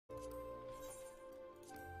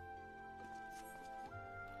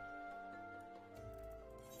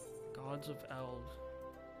Gods of Eld.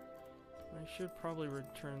 I should probably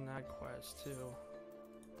return that quest too.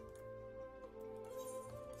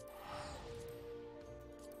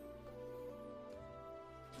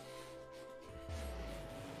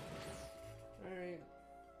 Alright.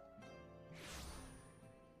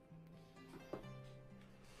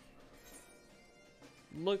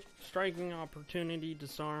 Look, striking opportunity,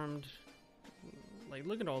 disarmed. Like,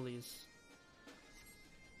 look at all these.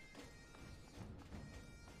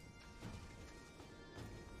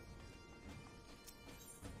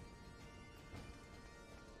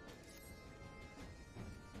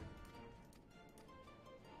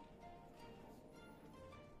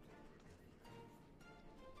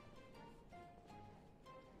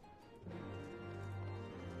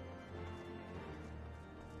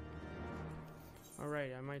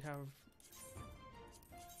 Alright, I might have...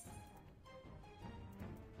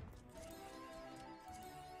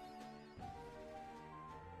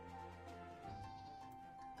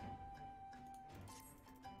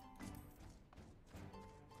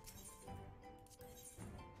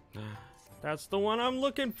 That's the one I'm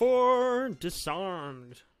looking for!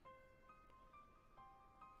 Disarmed!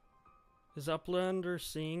 Is Uplander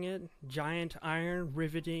seeing it? Giant iron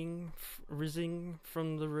rizzing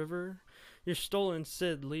from the river? Your stolen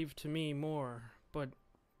Cid leave to me more, but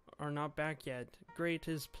are not back yet. Great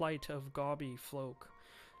is plight of gauby folk.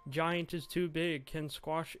 Giant is too big, can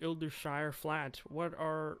squash Ildershire flat. What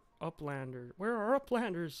are Uplanders? Where are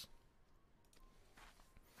Uplanders?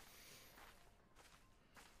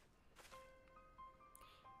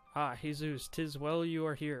 Ah, Haysoos, 'tis well you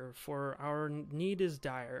are here, for our need is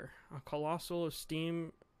dire. A colossal of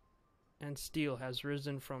steam and steel has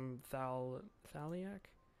risen from Thaliac?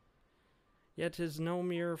 Yet 'tis no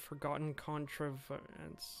mere forgotten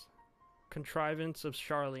contrivance of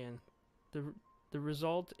Charlian. The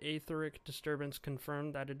result, etheric disturbance,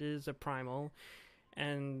 confirmed that it is a primal,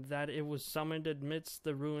 and that it was summoned amidst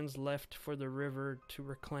the ruins left for the river to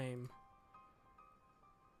reclaim.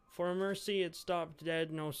 For mercy, it stopped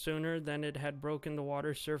dead no sooner than it had broken the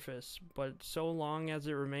water surface, but so long as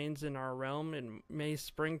it remains in our realm, it may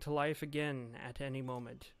spring to life again at any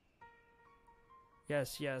moment.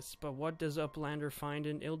 Yes, but what does Uplander find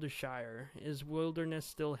in Ildershire? Is wilderness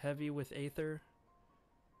still heavy with aether?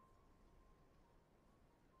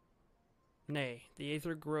 Nay, the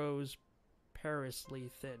aether grows perilously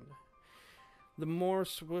thin, the more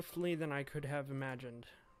swiftly than I could have imagined.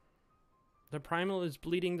 The primal is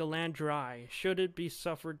bleeding the land dry. Should it be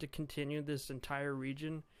suffered to continue, this entire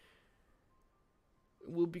region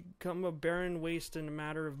will become a barren waste in a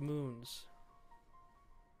matter of moons.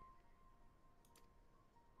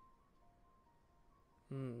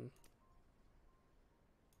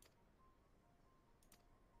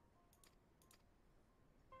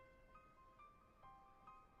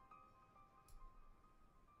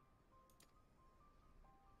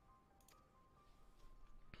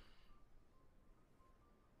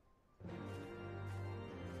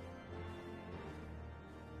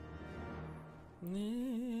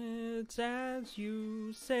 It's as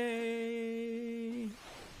you say.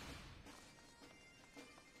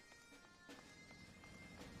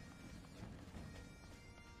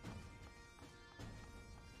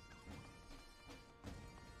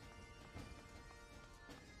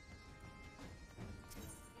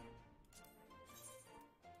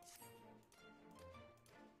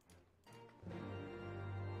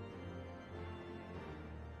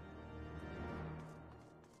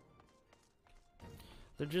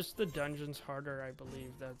 They're just the dungeons harder, I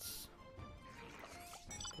believe. That's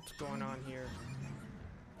what's going on here.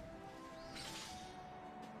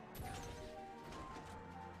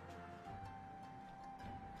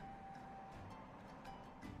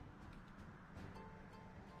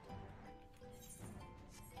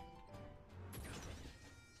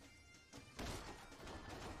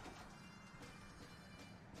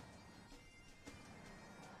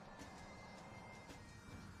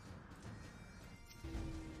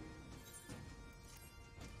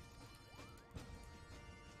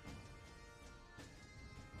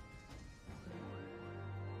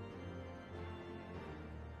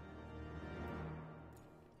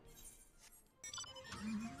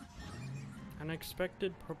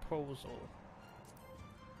 Unexpected proposal.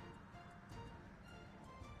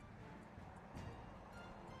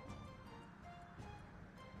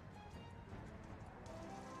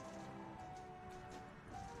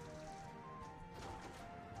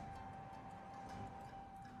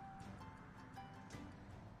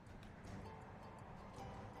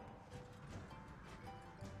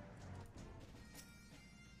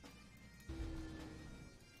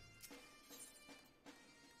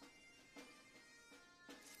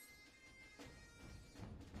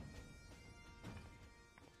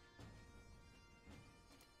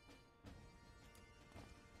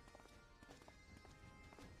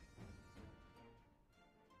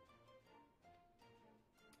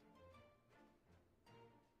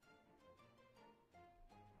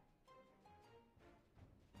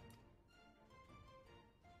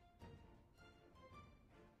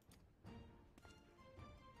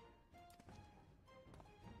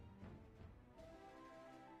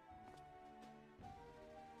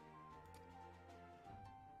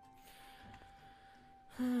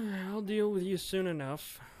 deal with you soon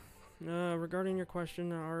enough. Regarding your question,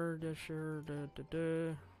 sure,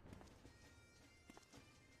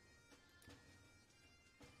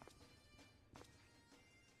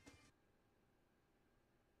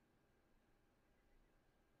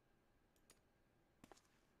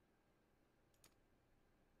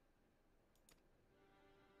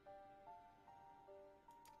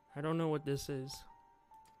 I don't know what this is.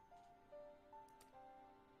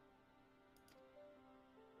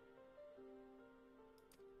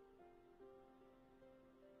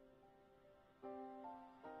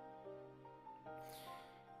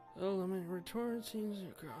 Oh, let me retort. Seems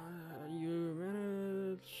you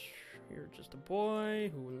manage. You're just a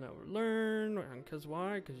boy who will never learn. And cause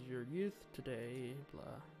why? Cause you're youth today. Blah.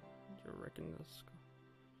 You're wrecking this.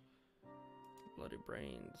 Bloody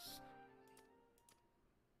brains.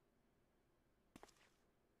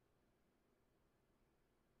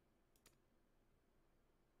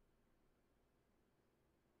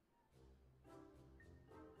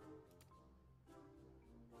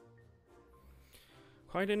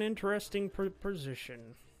 Quite an interesting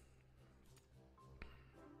position.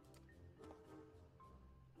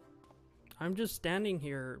 I'm just standing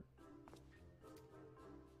here.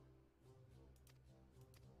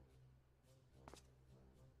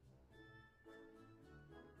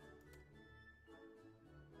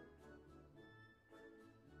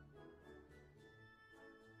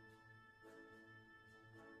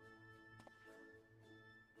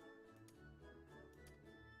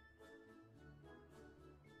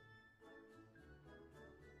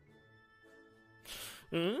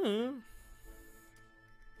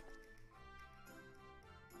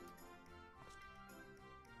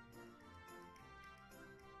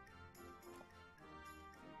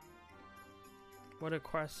 What a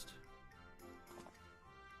quest.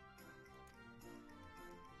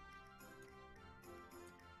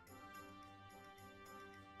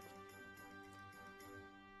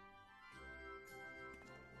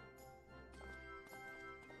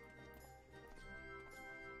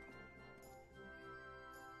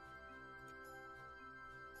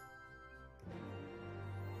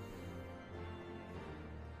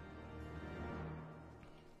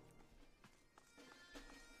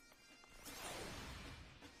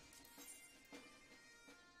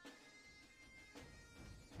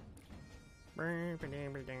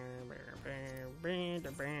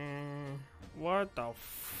 What the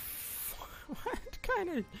what kind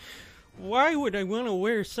of... Why would I want to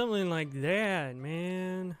wear something like that,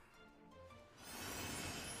 man?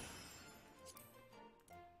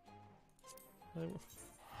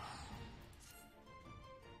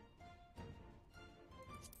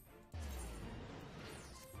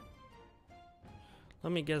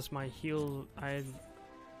 Let me guess, my heal...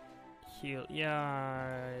 Heal...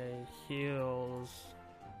 Yeah... Heals...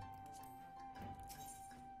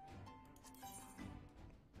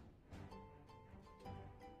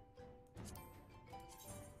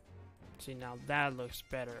 See, now that looks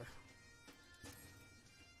better.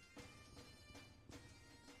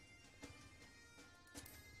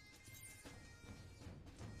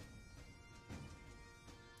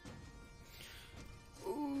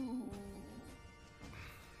 Ooh.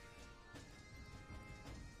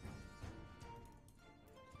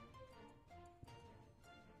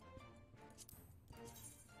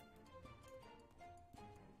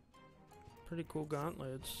 Pretty cool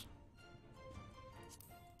gauntlets.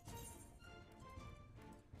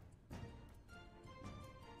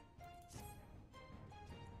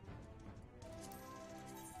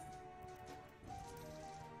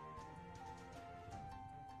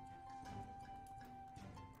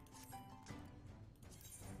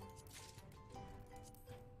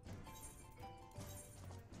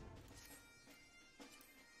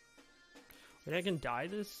 Wait, I can dye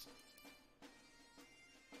this?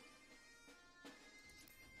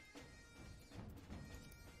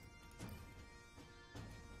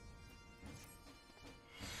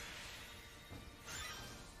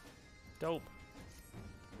 Dope.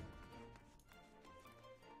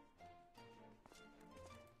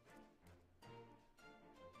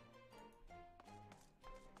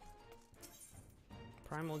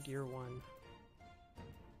 Primal Gear 1.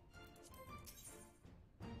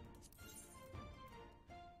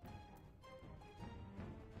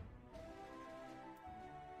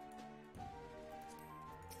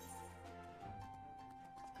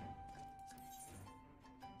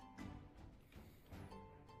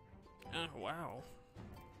 Oh, wow.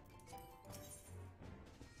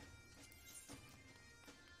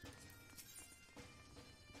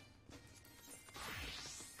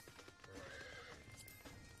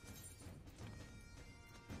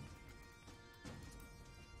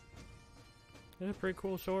 It's a pretty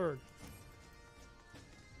cool sword.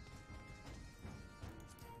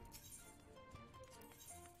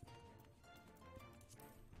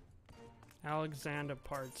 Alexander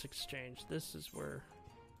Parts Exchange. This is where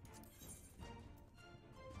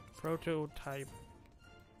prototype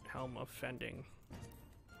helm of fending.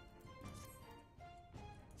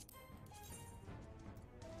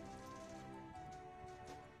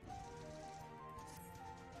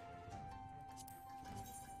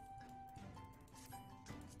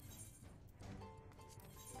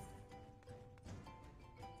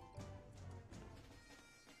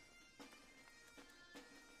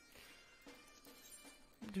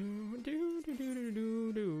 Do do do do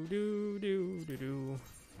do do do do do do.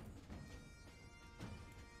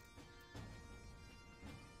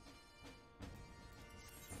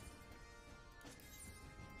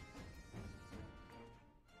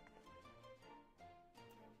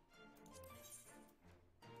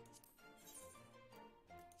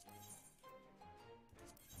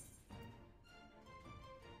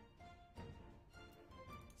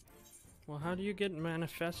 Well, how do you get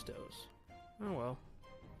manifestos? Oh well.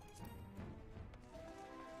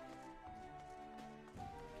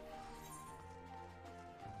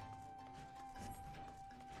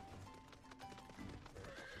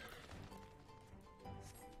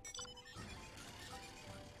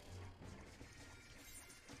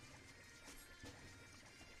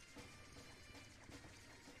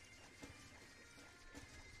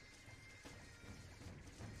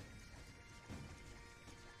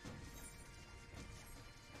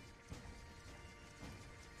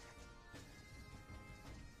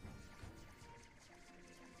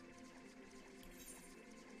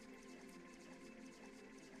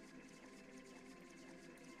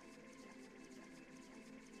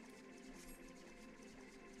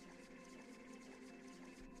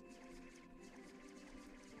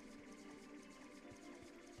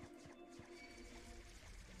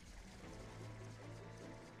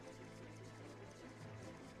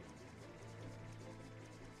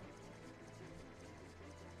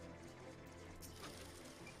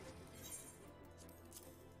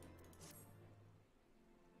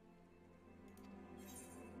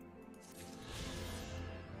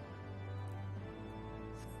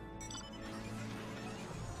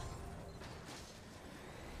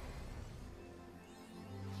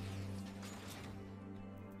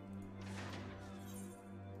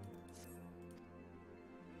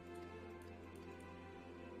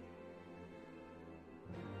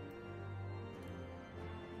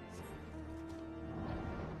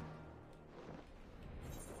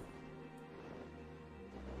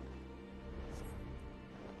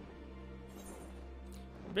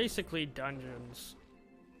 Basically dungeons.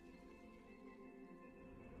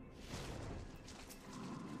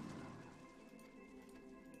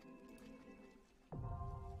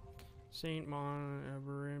 Saint Mon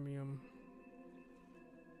Aberimium.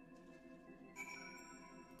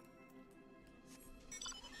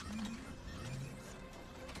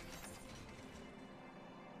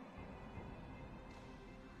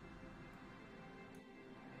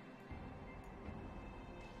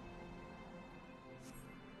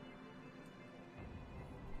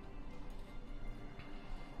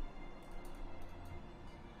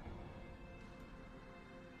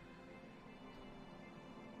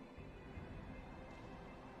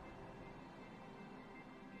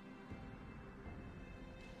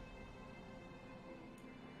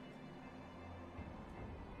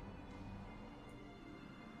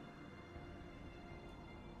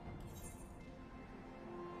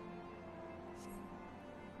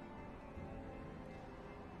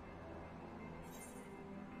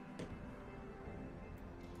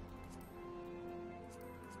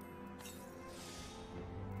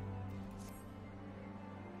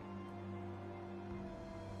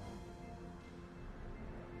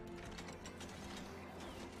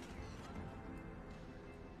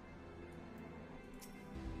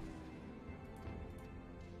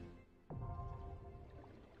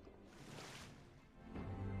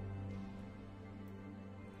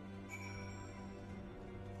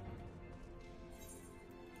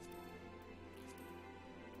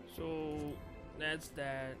 So that's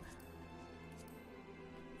that.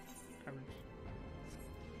 I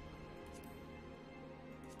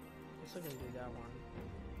guess I can do that one.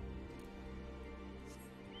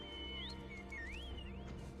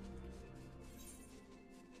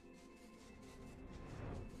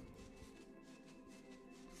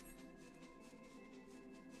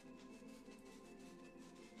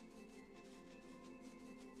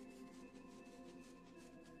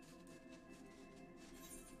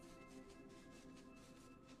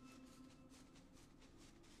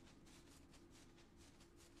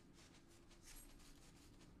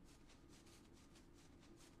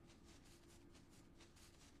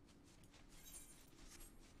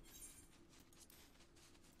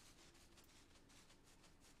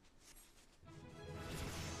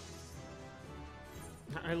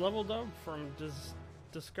 I leveled up from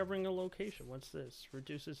discovering a location. What's this?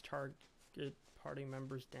 Reduces target party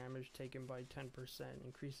members' damage taken by 10%.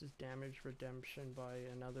 Increases damage redemption by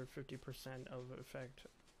another 50% of effect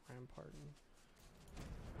rampart.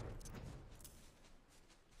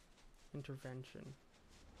 Intervention.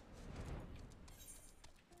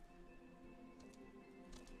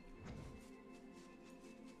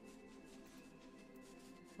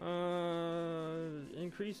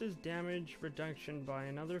 Increases damage reduction by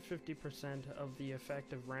another 50% of the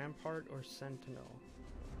effect of rampart or sentinel.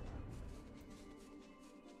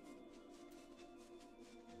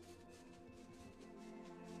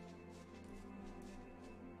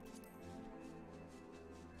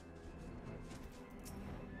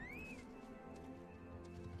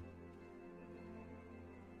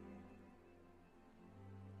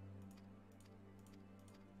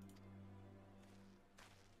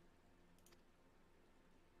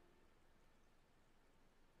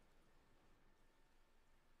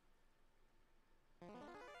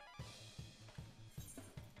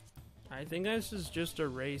 I think this is just a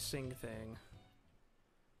racing thing.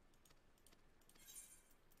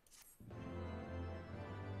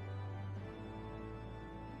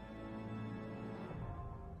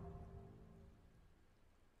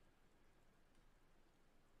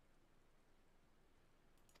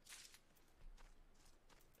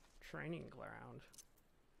 Training ground.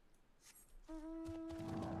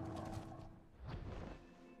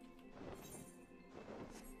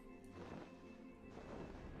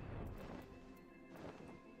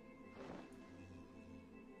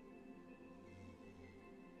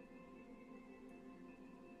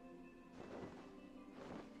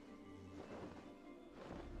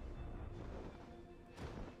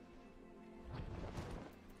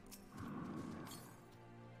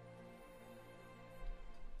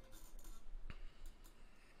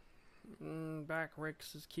 Back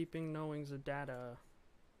Rix is keeping knowings of data.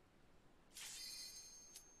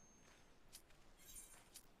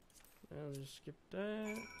 I'll just skip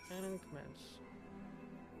that and commence.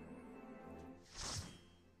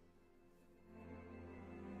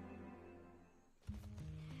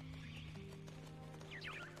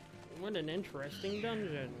 What an interesting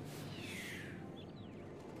dungeon.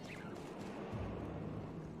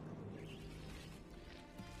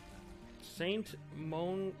 Saint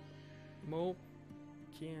Moshans.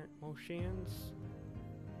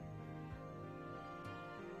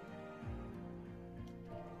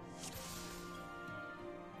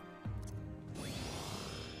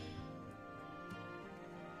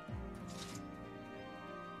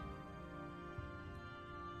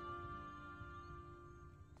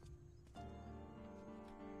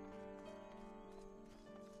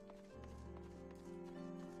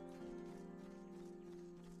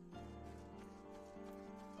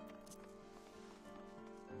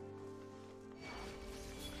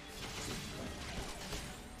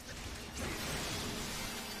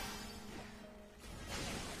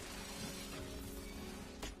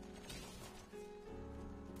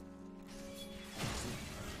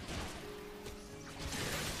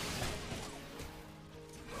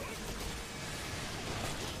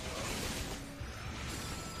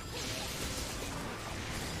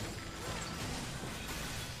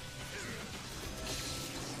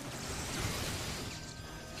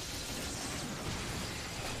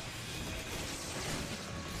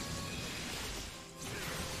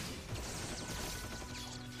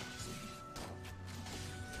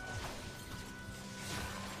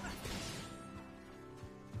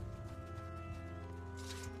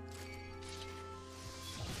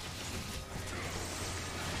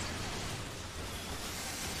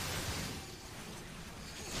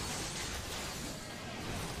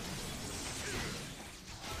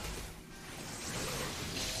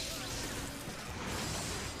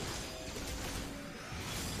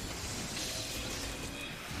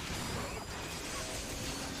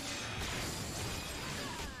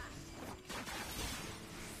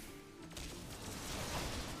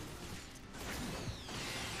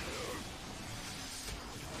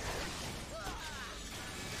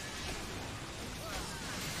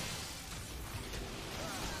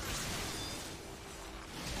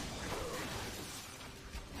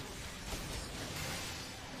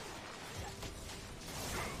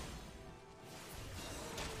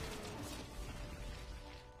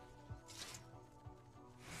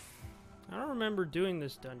 I don't remember doing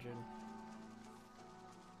this dungeon.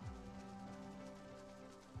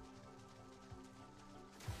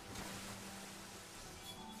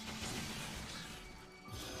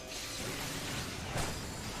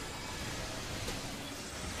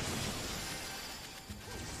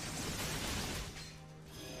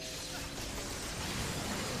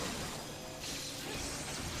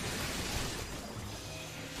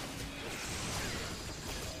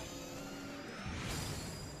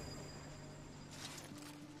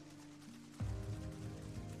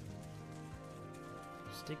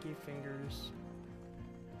 Sticky fingers.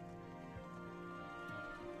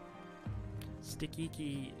 Sticky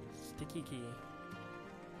key. Sticky key.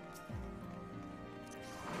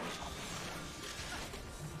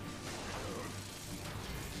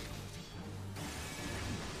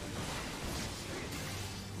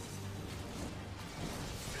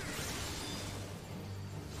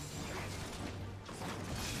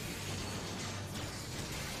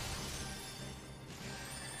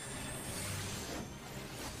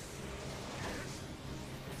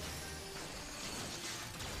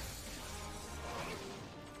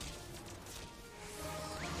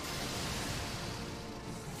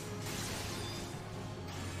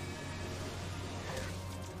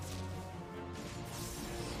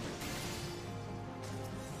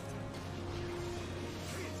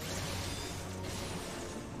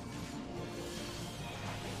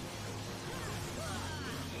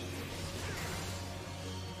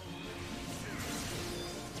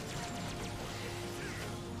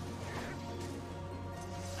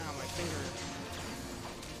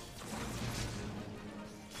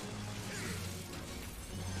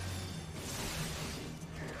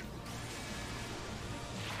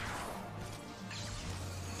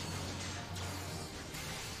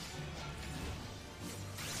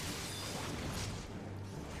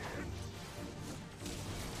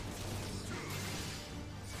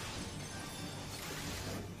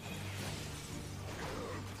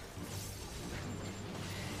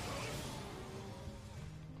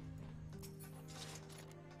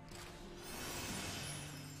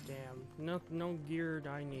 No gear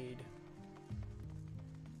I need.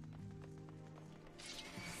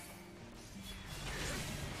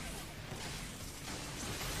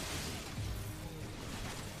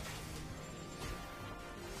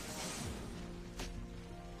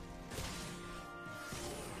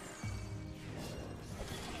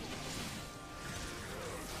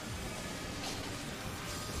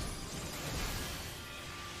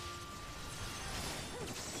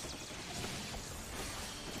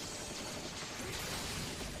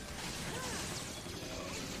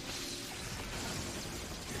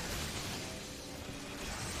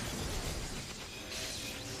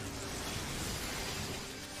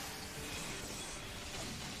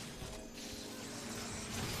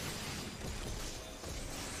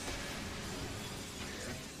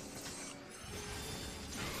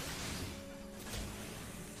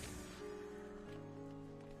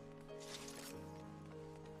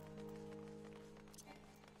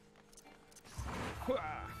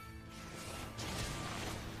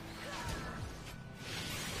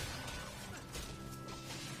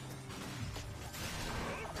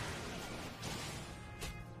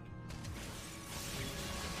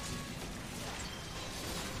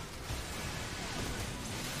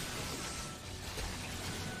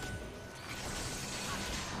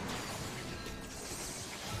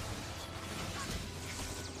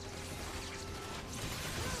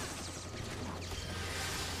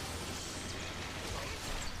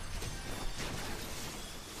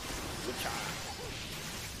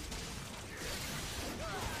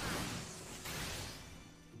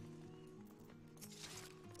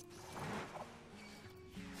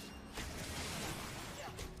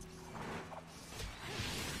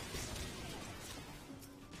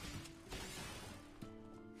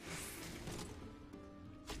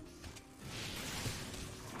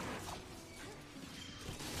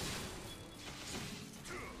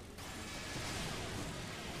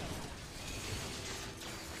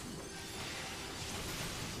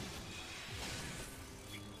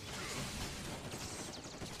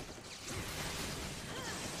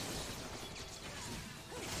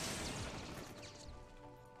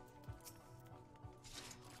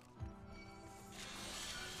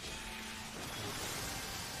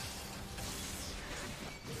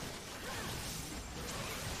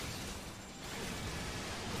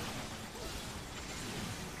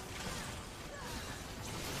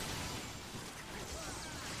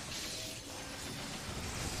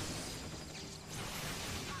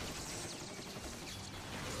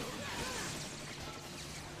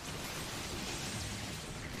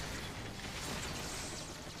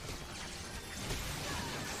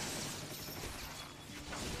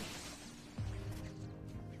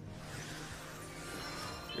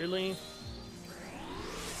 Really?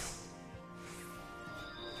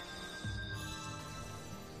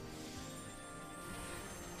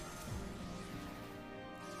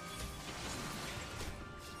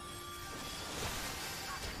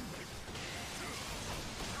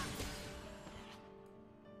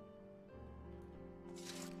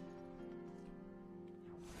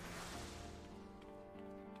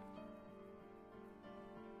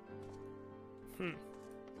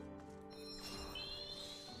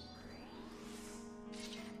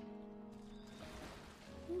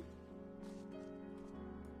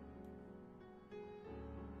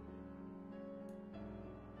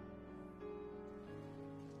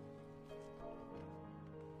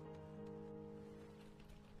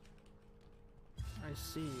 I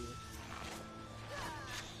see.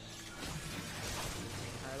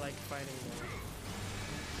 I like fighting them.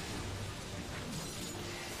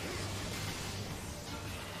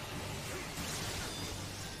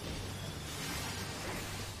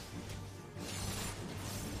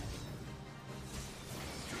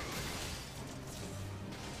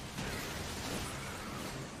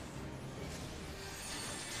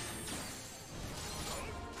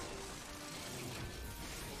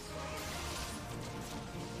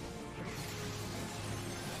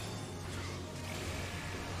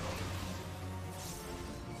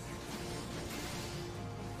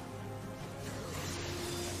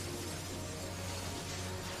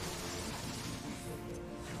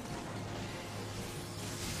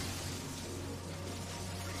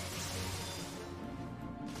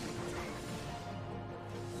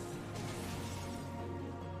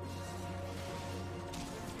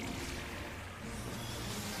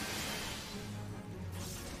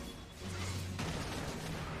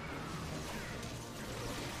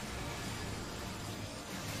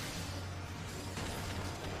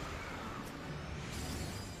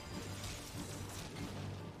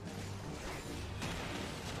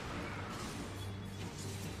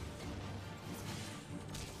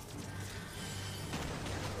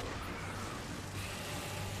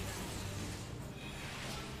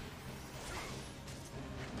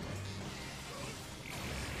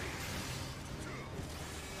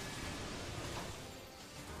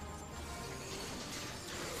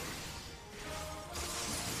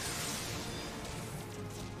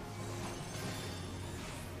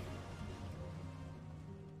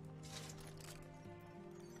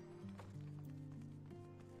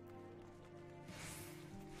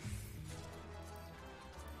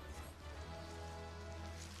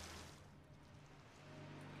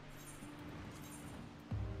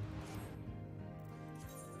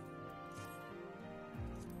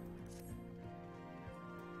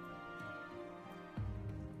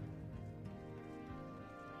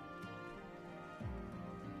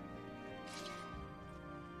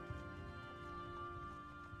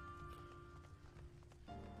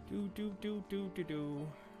 Do.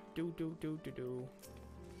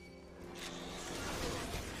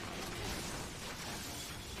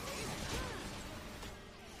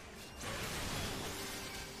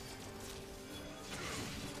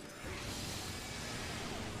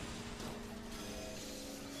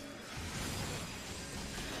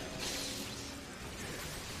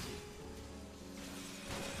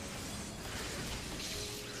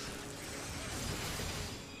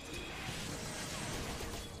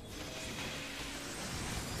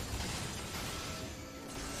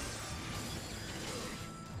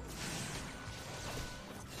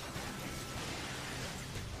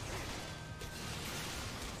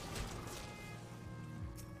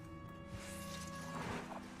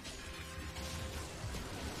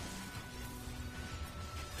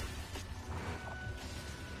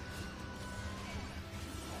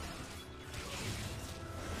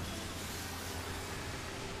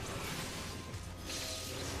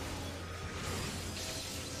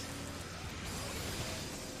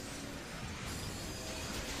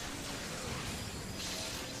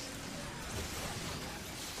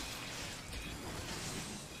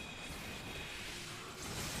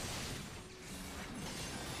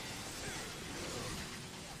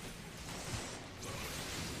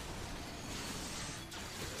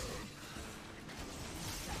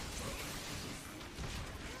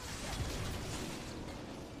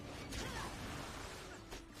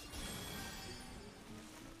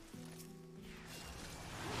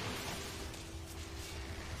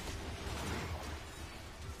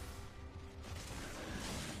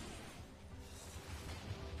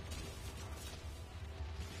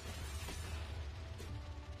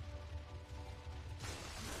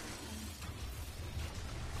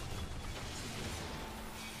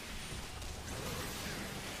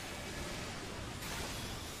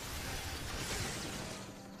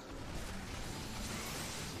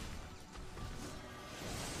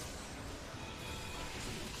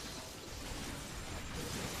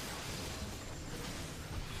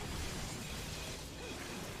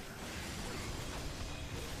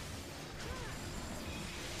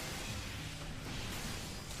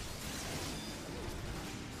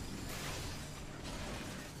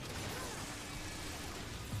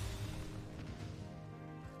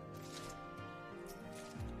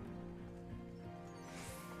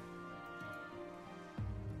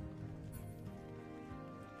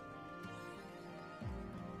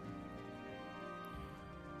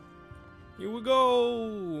 Here we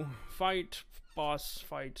go! Fight, boss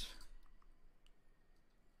fight.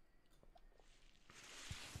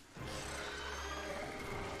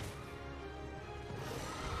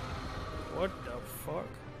 fuck?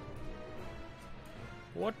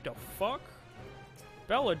 What the fuck?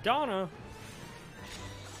 Belladonna?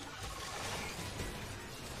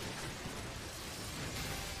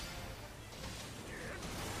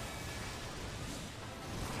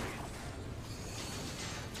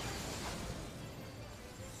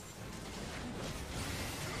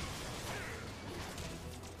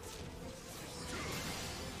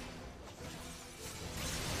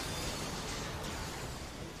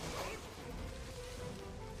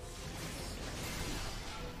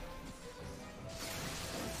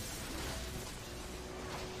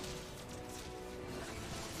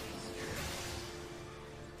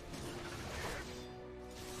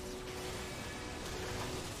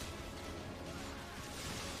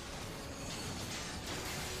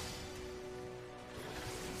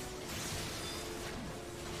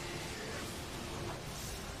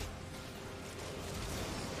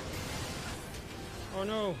 Oh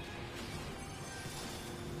no!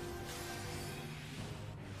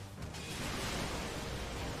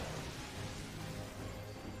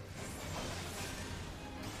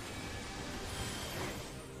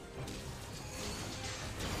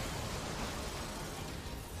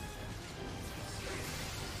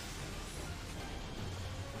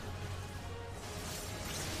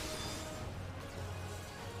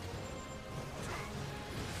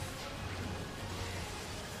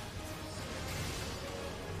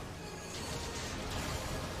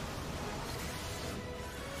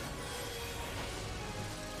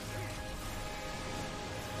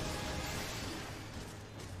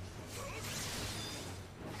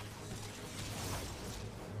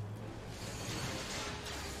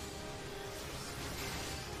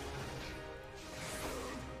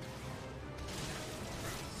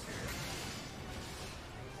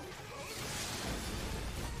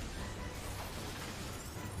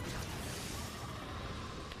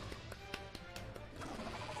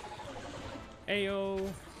 Ayo!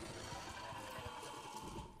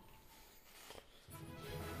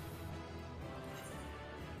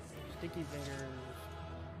 Sticky fingers.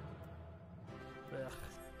 Ugh.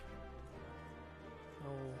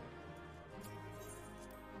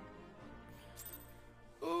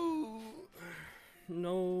 No. Ooh.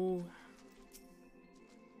 No.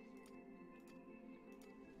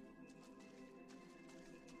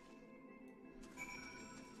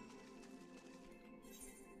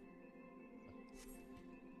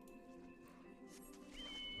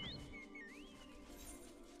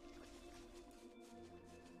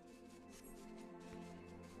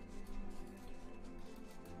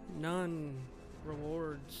 None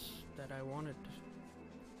rewards that I wanted.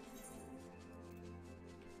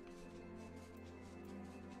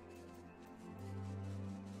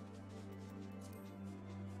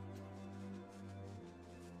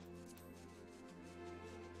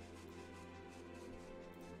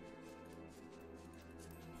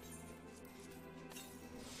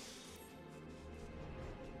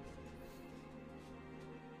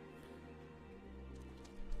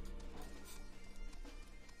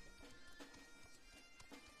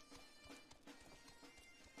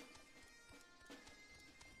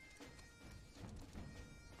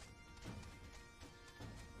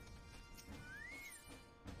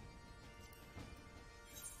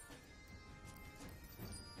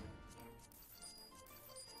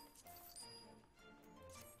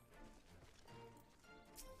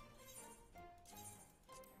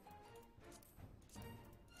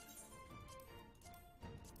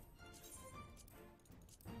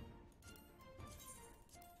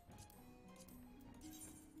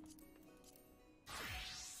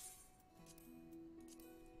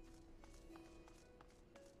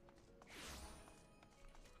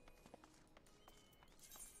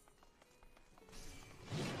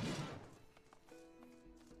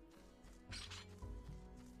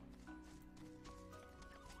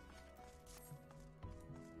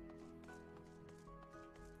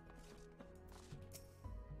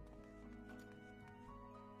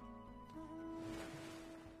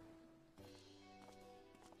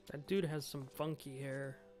 That dude has some funky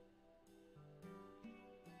hair.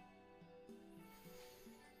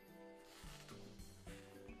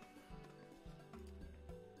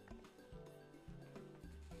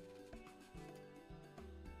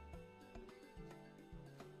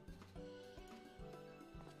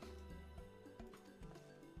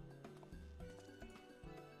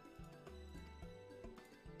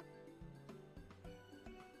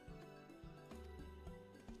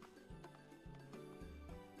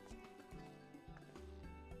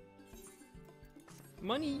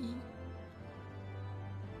 Money!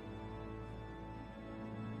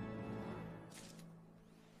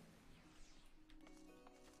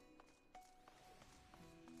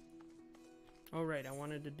 Oh, right, I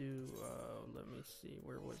wanted to do, let me see,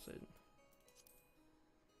 where was it?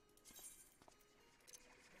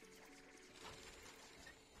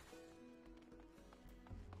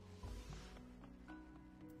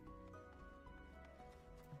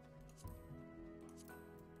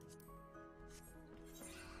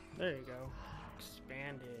 There you go.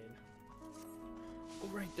 Expanded. Oh,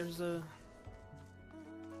 right, there's a...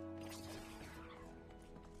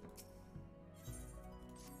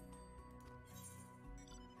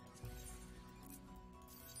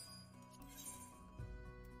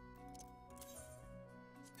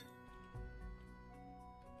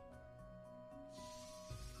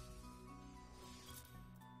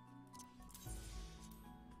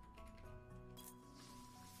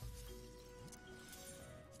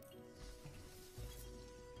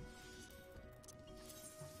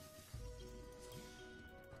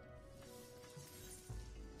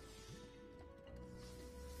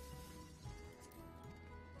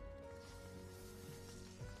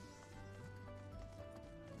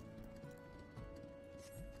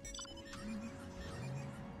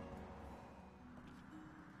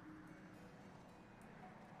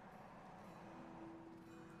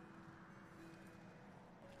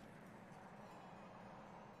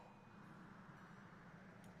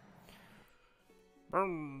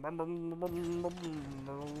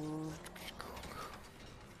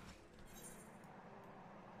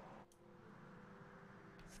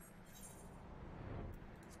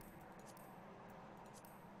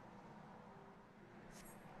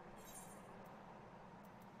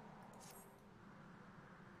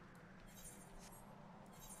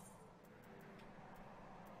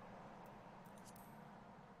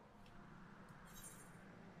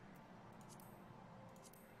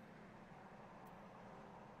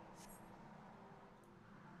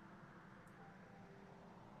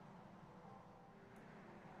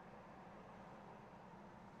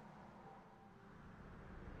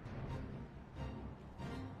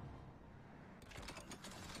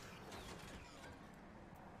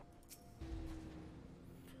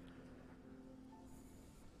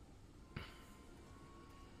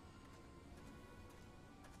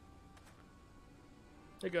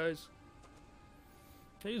 Hey guys.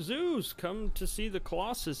 Hey Zeus, come to see the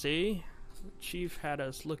Colossus, eh? The chief had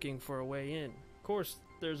us looking for a way in. Of course,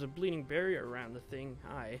 there's a bleeding barrier around the thing.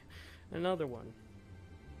 Aye, another one.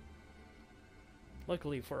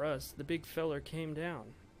 Luckily for us, the big feller came down.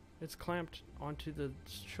 It's clamped onto the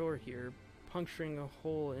shore here, puncturing a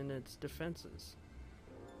hole in its defenses.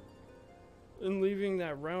 And leaving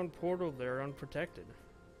that round portal there unprotected.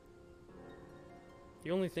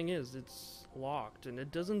 The only thing is, it's locked, and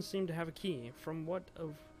it doesn't seem to have a key. For what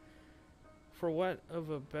of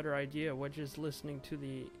a better idea, Wedge is listening to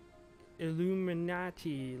the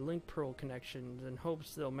Illuminati link pearl connections and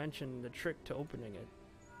hopes they'll mention the trick to opening it.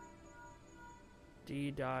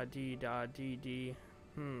 D-da-D-da-D-D.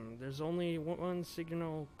 There's only one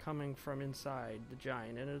signal coming from inside the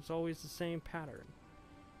giant, and it's always the same pattern.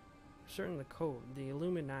 Certain the code, the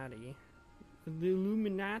Illuminati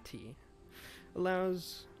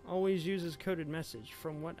always uses coded message.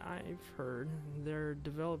 From what I've heard, they're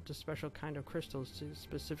developed a special kind of crystals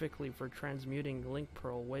specifically for transmuting link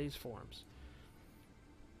pearl waveforms.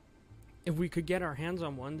 If we could get our hands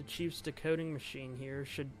on one, the chief's decoding machine here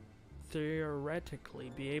should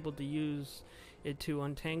theoretically be able to use it to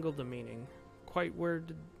untangle the meaning. Where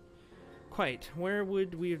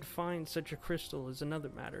would we find such a crystal is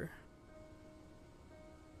another matter.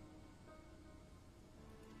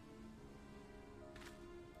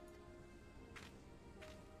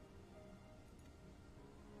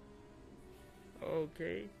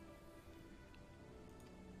 Okay.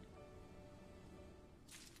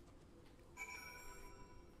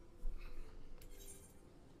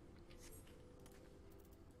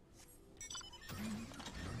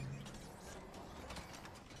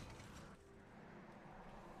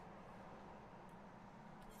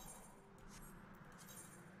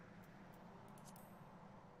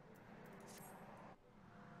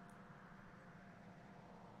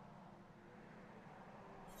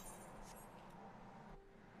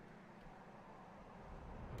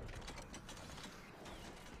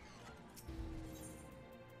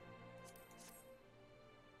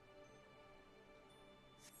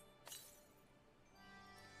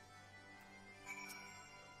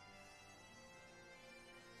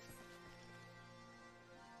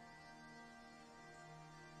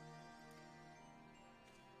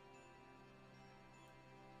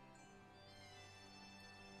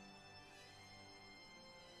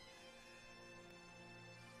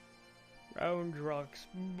 Round rocks.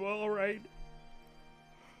 Alright.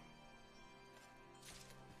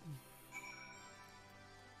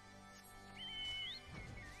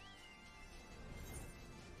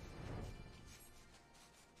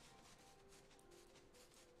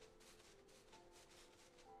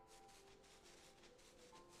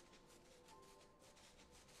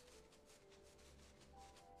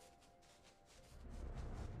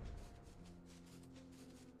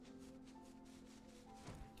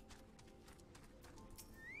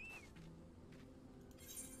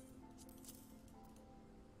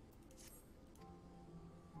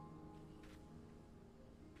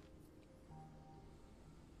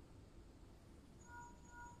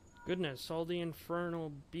 Goodness, all the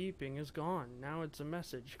infernal beeping is gone. Now it's a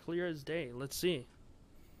message, clear as day. Let's see.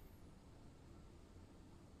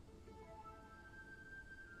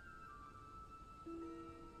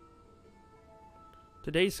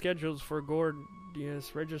 Today's schedules for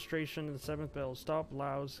Gordius registration in the 7th bell. Stop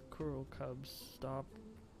Laos, Kuro Cubs. Stop.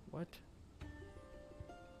 What?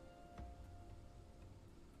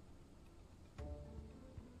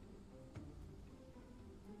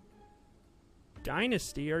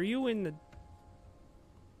 Dynasty, are you in the...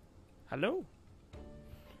 Hello?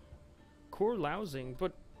 Core lousing,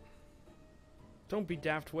 but... Don't be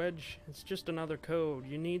daft, Wedge. It's just another code.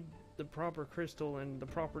 You need the proper crystal and the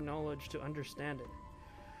proper knowledge to understand it.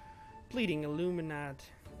 Bleeding Illuminat.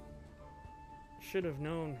 Should have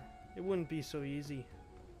known. It wouldn't be so easy.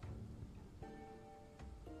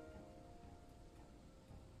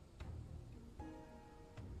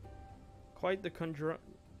 Quite the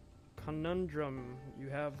conundrum you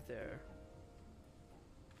have there.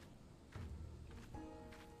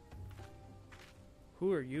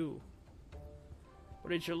 Who are you?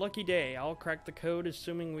 But it's your lucky day. I'll crack the code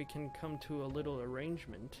assuming we can come to a little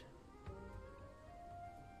arrangement.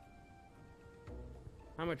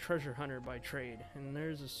 I'm a treasure hunter by trade, and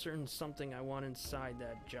there's a certain something I want inside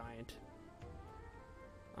that giant.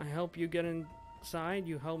 I help you get inside,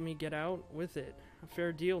 you help me get out with it. A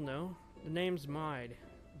fair deal, no? The name's Mide,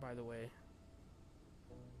 by the way.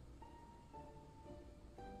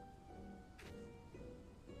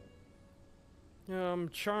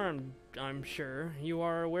 Charmed, I'm sure. You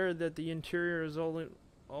are aware that the interior is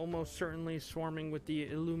almost certainly swarming with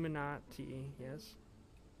the Illuminati, yes?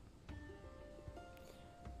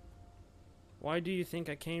 Why do you think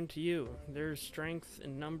I came to you? There's strength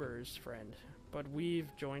in numbers, friend. But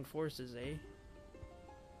we've joined forces, eh?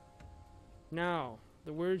 Now,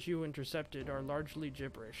 the words you intercepted are largely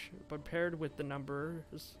gibberish, but paired with the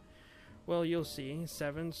numbers, well, you'll see.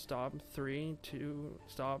 7, stop, 3, 2,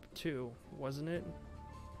 stop, 2, wasn't it?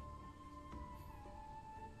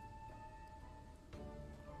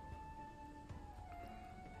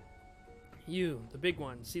 You, the big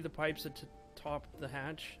one, see the pipes at the top of the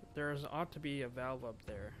hatch? There ought to be a valve up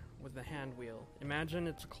there with a hand wheel. Imagine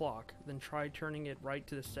it's a clock, then try turning it right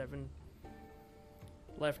to the 7,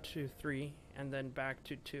 left to 3, and then back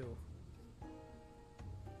to 2.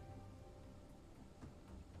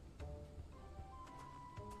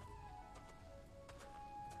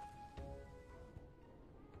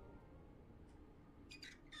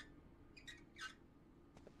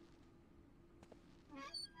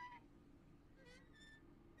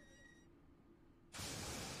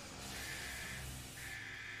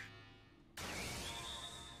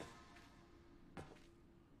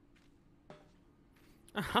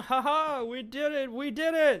 Ha ha ha! We did it! We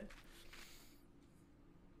did it!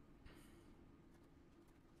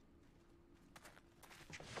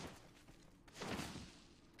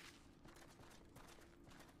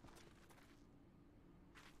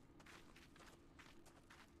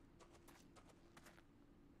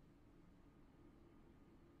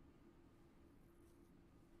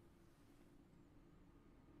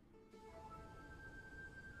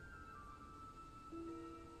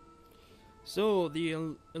 So,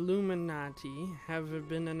 the Illuminati have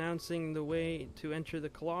been announcing the way to enter the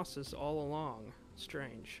Colossus all along.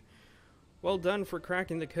 Strange. Well done for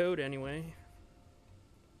cracking the code, anyway.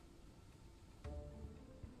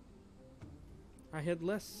 I had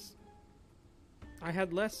less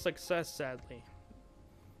success, sadly.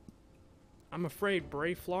 I'm afraid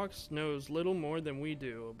Brayflox knows little more than we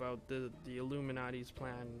do about the Illuminati's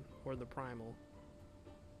plan or the Primal.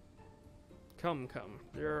 Come.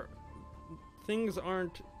 Things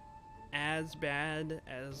aren't as bad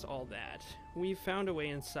as all that. We found a way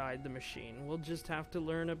inside the machine. We'll just have to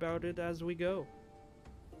learn about it as we go.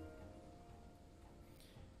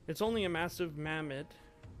 It's only a massive mammoth,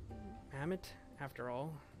 after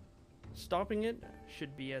all. Stopping it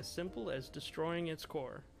should be as simple as destroying its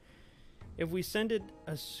core. If we send it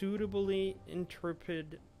a suitably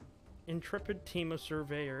intrepid team of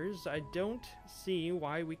surveyors, I don't see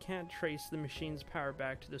why we can't trace the machine's power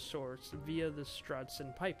back to the source via the struts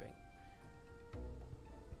and piping.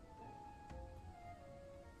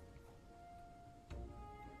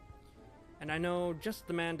 And I know just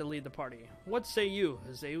the man to lead the party. What say you,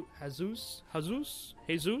 Haysoos?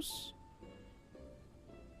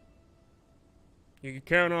 You can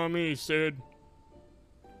count on me, Sid.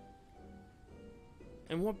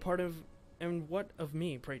 And what of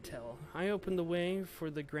me, pray tell? I opened the way for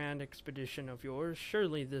the grand expedition of yours.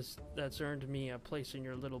 Surely that's earned me a place in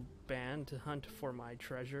your little band to hunt for my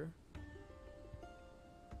treasure.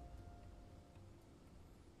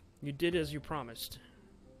 You did as you promised.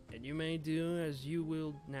 and you may do as you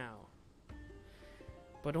will now.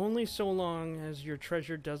 But only so long as your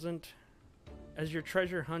treasure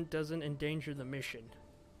hunt doesn't endanger the mission.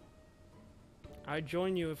 I'd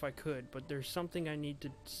join you if I could, but there's something I need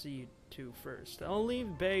to see to first. I'll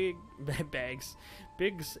leave Biggs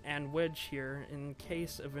and Wedge here in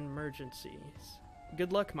case of emergencies.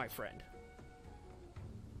 Good luck, my friend.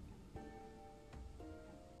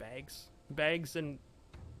 Bags and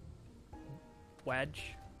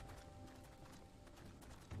Wedge.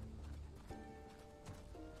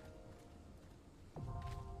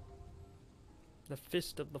 The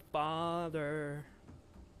Fist of the Father.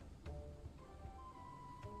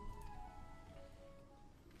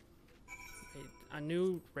 A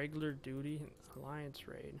new regular duty alliance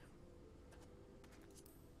raid.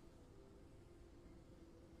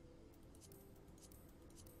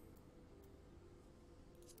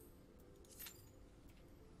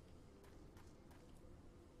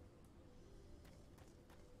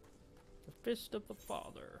 The Fist of the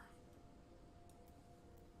Father.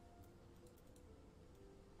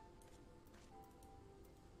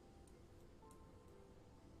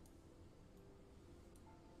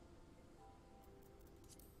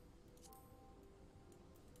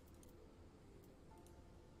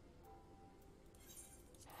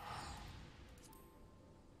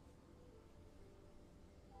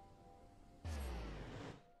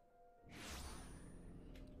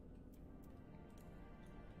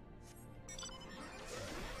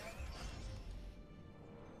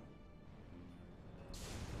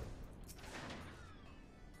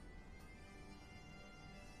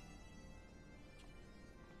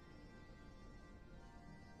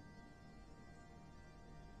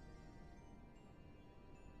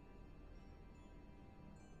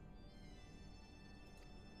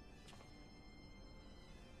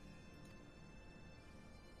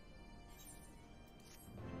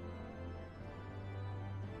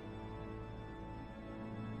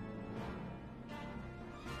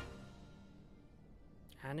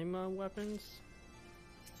 Anima weapons?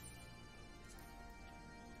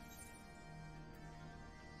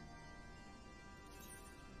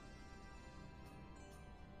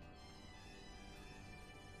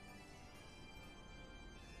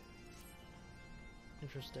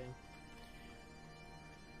 Interesting.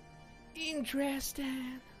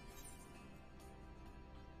 Interesting.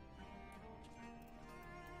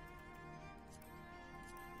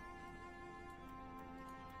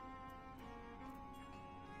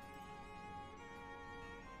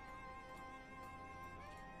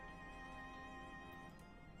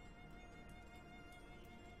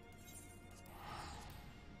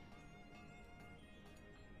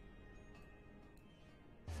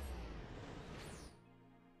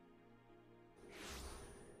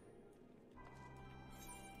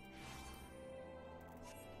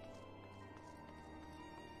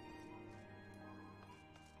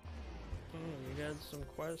 You got some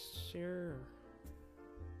quests here?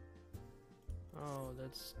 Oh,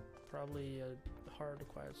 that's probably a hard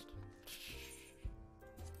quest.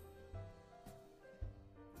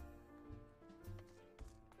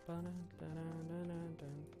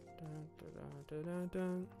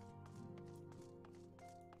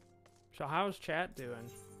 So how's chat doing?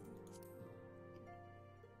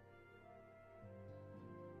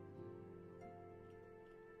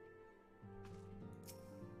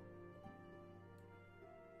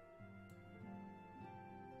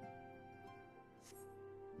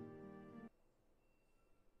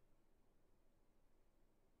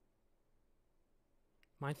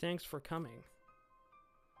 My thanks for coming.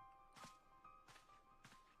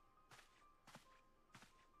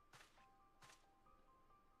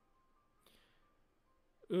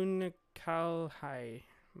 Unikalhai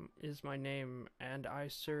is my name, and I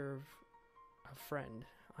serve a friend.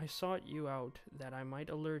 I sought you out that I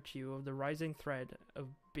might alert you of the rising threat of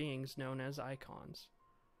beings known as icons.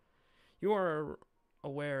 You are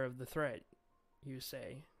aware of the threat, you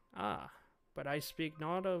say. Ah, but I speak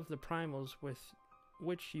not of the primals with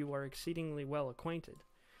which you are exceedingly well acquainted.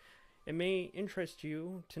 It may interest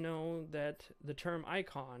you to know that the term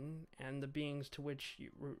icon and the beings to which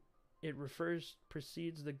it refers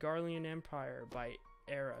precedes the Garlean Empire by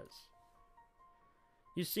eras.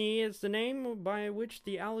 You see, it's the name by which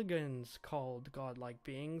the Allegans called godlike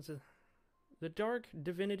beings, the dark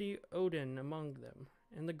divinity Odin among them,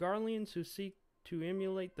 and the Garleans who seek to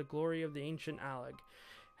emulate the glory of the ancient Alleg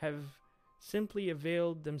have simply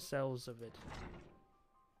availed themselves of it.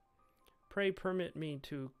 Pray permit me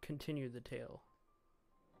to continue the tale.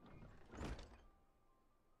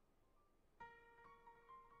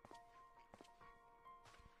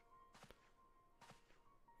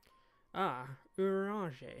 Ah,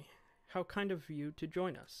 Urange, how kind of you to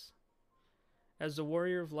join us. As the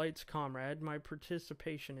Warrior of Light's comrade, my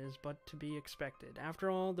participation is but to be expected. After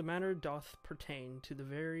all, the matter doth pertain to the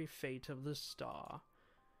very fate of the star.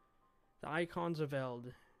 The icons of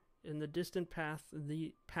Eld. In the distant past,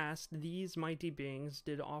 these mighty beings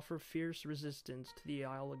did offer fierce resistance to the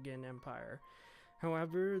Allagan Empire.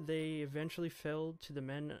 However, they eventually fell to the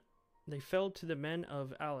men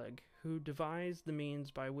of Alleg, who devised the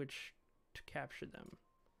means by which to capture them.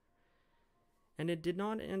 And it did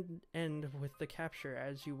not end with the capture,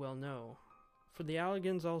 as you well know, for the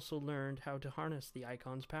Allagans also learned how to harness the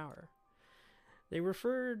Icon's power. They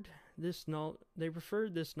referred this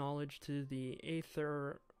knowledge to the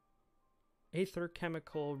Aether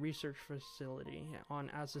Chemical Research Facility on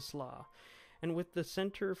Azisla, and with the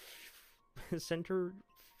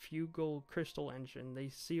centrifugal crystal engine, they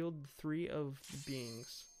sealed 3 of the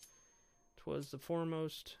beings. 'Twas the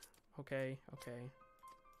foremost. Okay.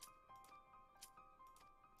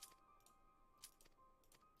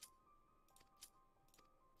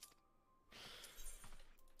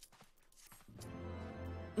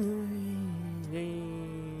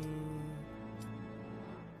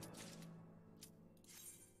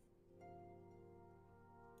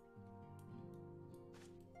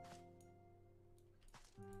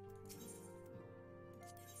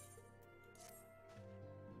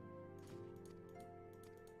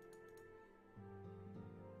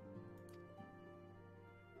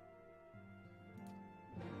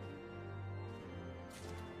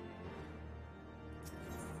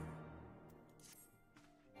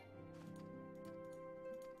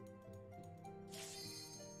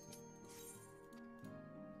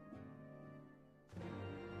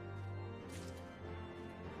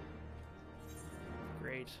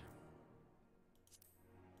 Great.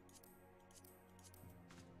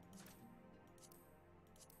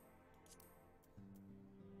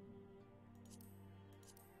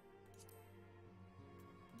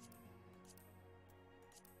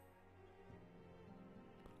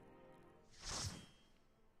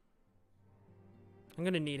 I'm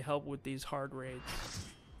gonna need help with these hard raids.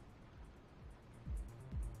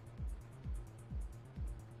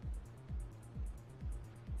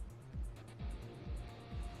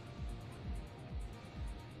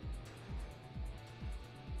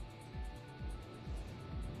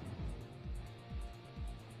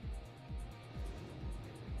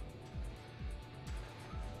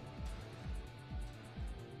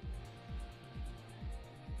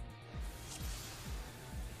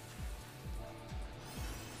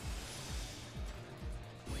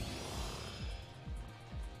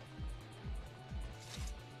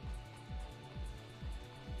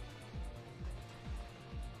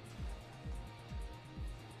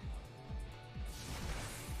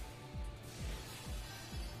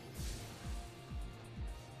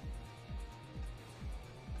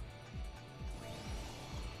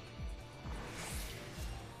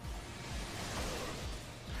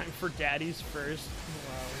 Time for daddy's first.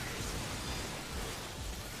 Wow.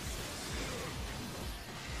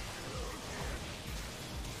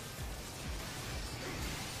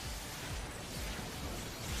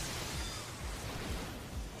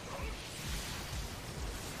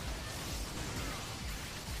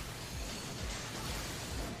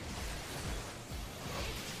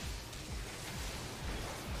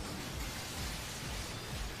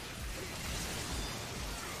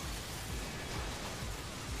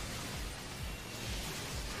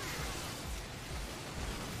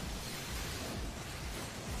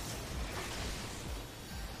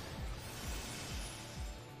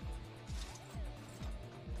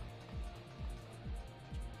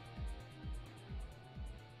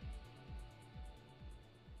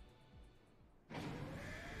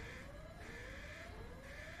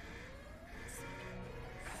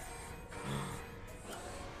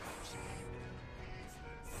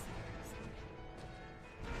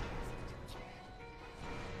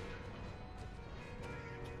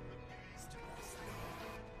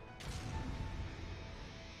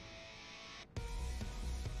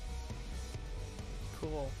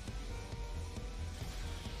 Cool.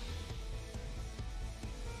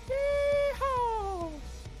 Yee-haw!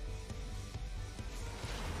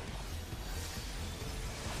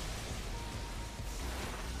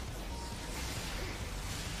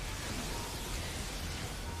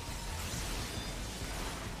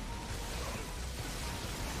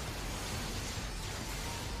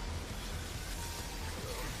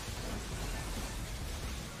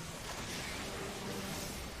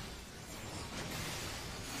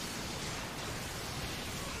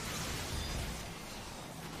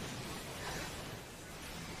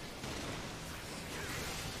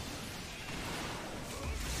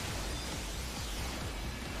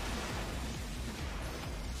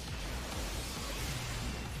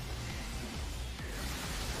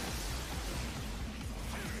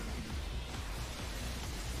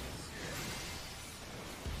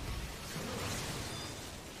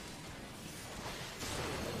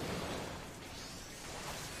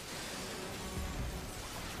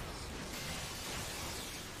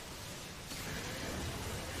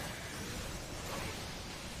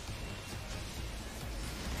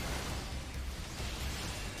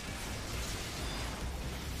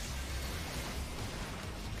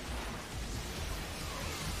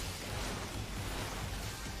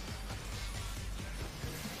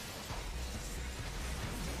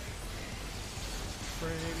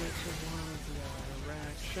 Fragments of one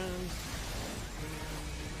direction.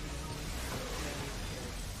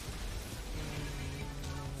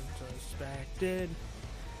 Suspected.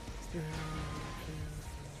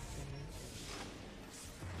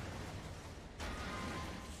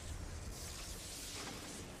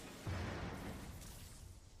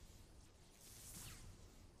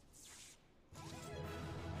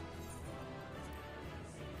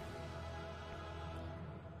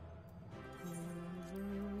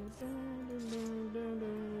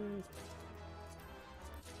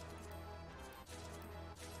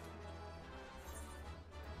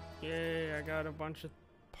 Yay, I got a bunch of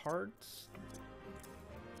parts.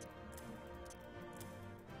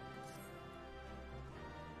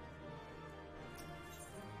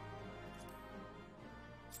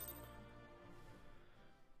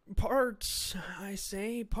 Parts, I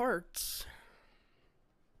say parts.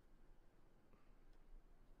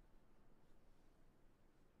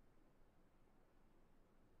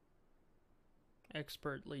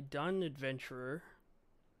 Expertly done, adventurer.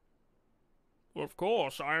 Of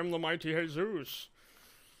course, I am the mighty Haysoos.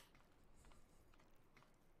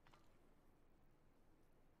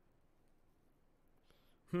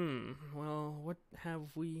 Well, what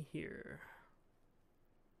have we here?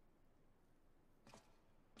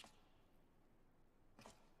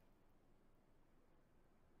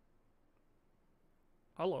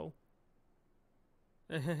 Hello.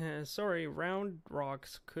 Sorry, round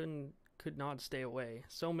rocks could not stay away.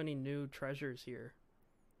 So many new treasures here.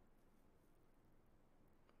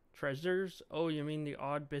 Treasures? Oh, you mean the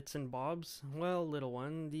odd bits and bobs? Well, little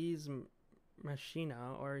one, these machina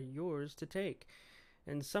are yours to take.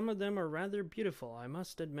 And some of them are rather beautiful, I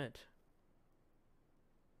must admit.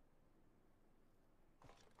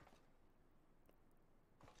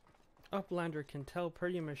 Uplander can tell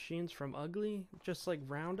pretty machines from ugly, just like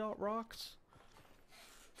round-out rocks.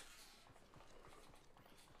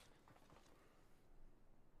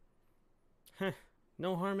 Heh,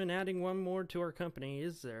 no harm in adding one more to our company,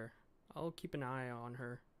 is there? I'll keep an eye on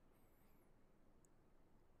her.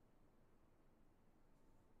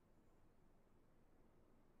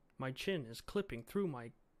 My chin is clipping through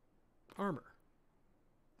my armor.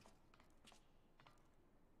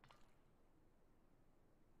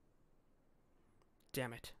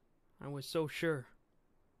 Damn it. I was so sure.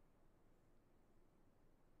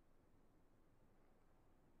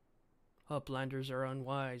 Uplanders are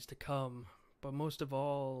unwise to come, but most of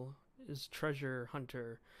all is treasure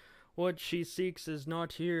hunter. What she seeks is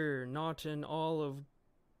not here, not in all of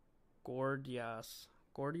Gordias.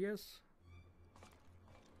 Gordias?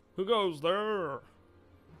 Who goes there?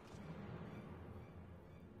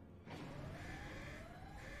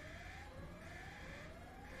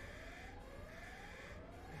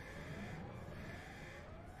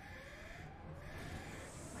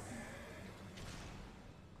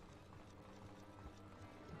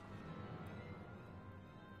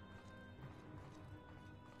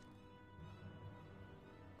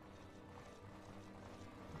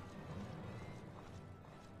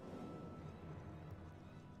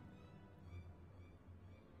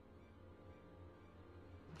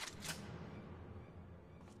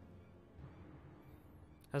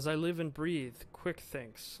 As I live and breathe, quick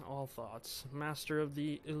thinks, all thoughts, master of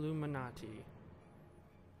the Illuminati.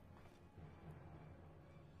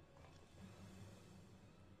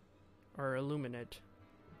 Or illuminate.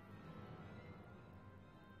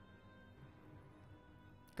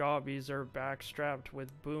 Gobbies are backstrapped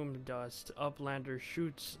with boom dust. Uplander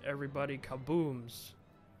shoots, everybody kabooms.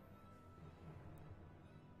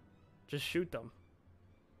 Just shoot them.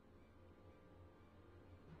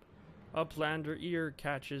 Uplander ear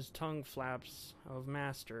catches tongue flaps of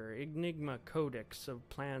master. Enigma codex of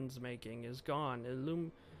plans making is gone.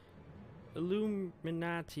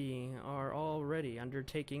 Illuminati are already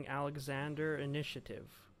undertaking Alexander initiative.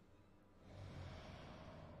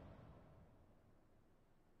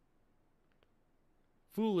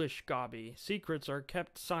 Foolish Gobby. Secrets are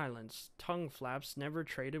kept silent. Tongue flaps never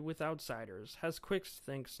traded with outsiders. Has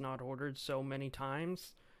Quicksthinks not ordered so many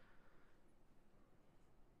times?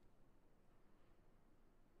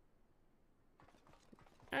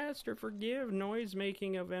 Asked her forgive, noise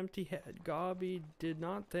making of empty head. Gobby did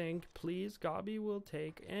not think. Please, Gobby will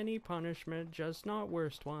take any punishment, just not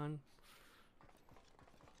worst one.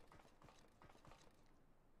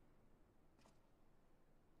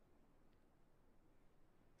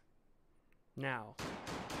 Now.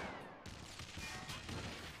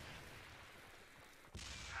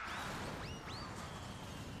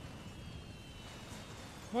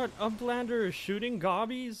 What? Uplander is shooting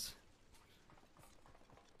Gobbies?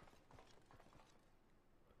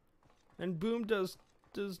 And Boom does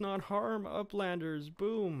does not harm Uplanders.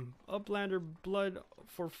 Boom. Uplander blood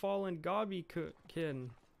for fallen Gobbykin.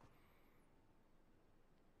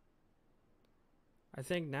 I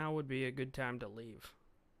think now would be a good time to leave.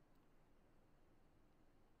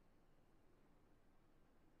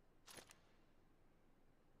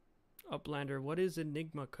 Uplander, what is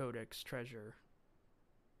Enigma Codex treasure?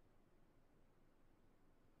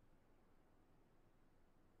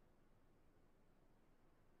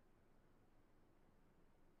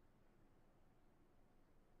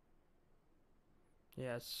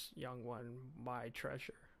 Yes, young one, my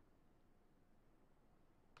treasure.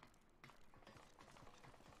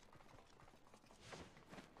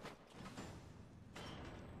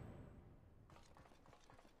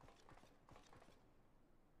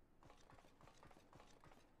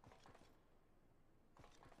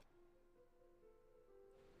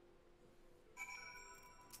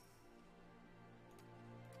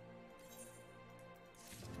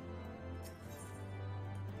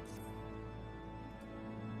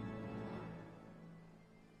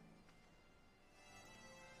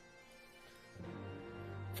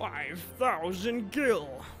 $5,000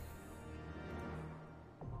 gil.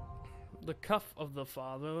 The cuff of the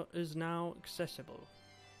father is now accessible.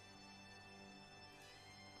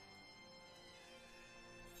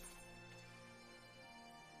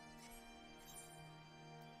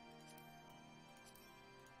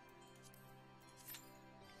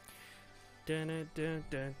 Dun dun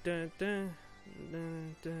dun dun dun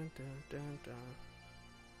dun dun dun dun dun.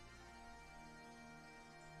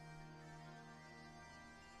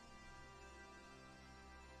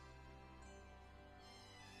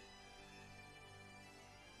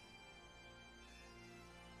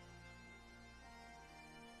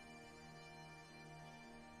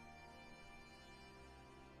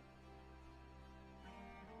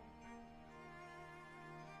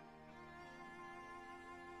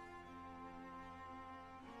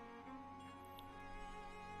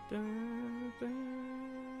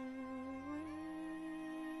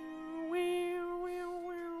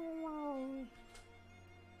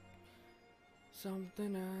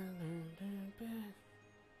 Something I learned in bed.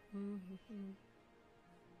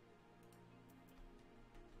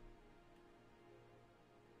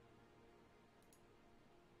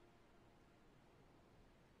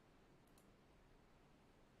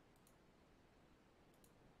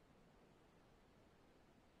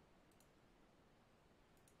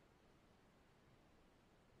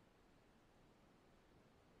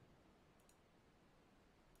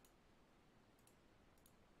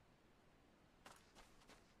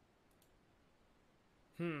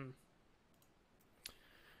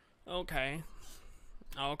 Okay.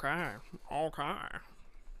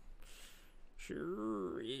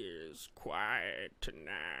 Sure is quiet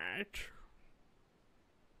tonight.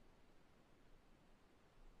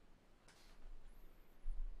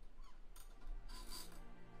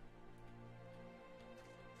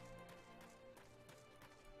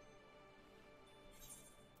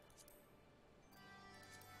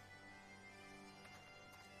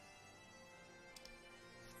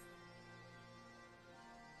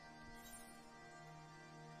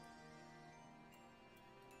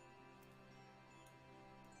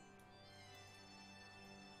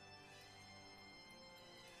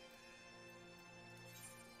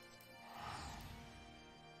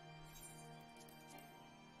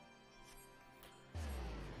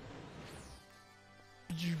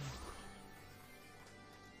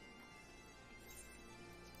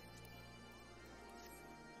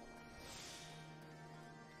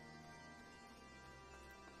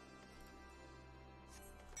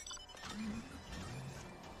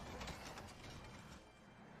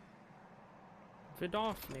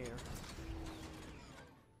 Vidofnir.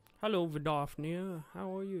 Hello, Vidofnir.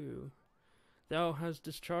 How are you? Thou hast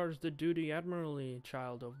discharged the duty admirably,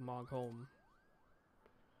 child of Mogholm.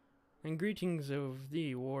 And greetings of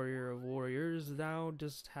thee, warrior of warriors. Thou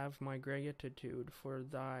dost have my gratitude for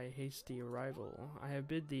thy hasty arrival. I have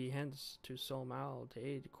bid thee hence to Solmal to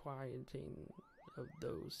aid quieting of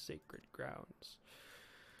those sacred grounds.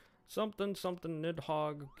 Something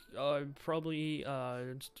Nidhogg, probably,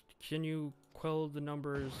 can you quell the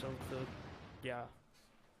numbers of the, yeah.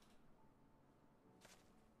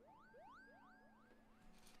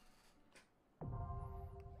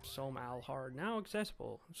 Solmalhard, now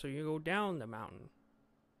accessible, so you go down the mountain.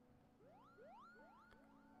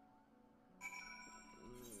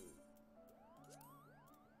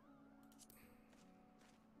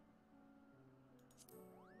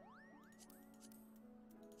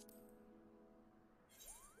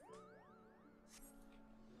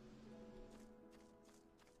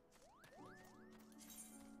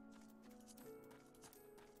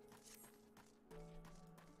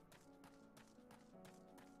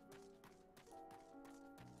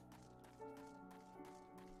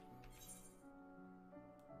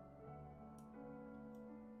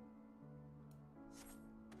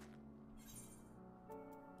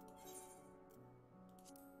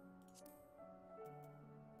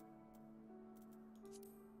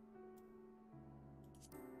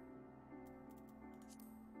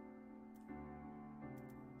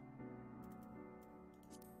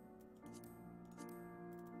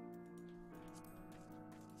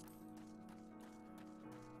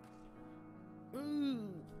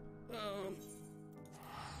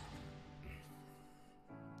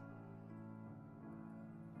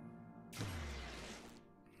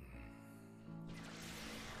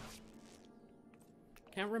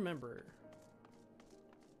 Can't remember.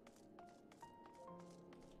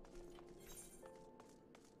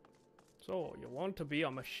 So, you want to be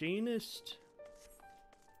a machinist?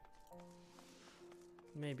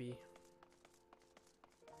 Maybe.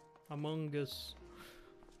 Among Us.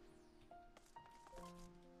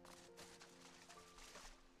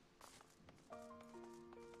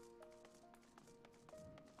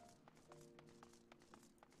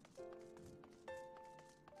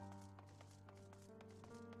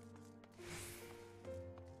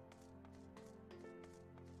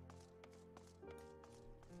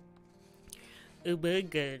 Oh my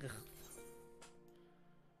god.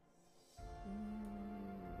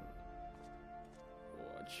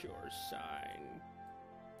 What's your sign,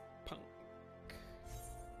 punk?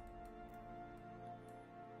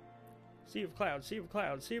 Sea of clouds, sea of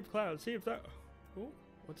clouds, sea of clouds, sea of clouds. Oh,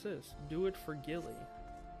 what's this? Do it for Gilly.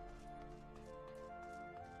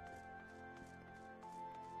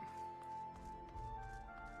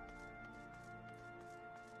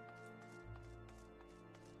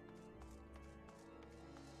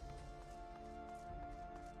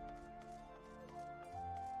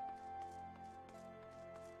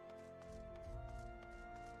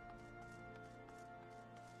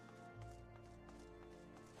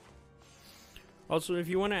 Also, if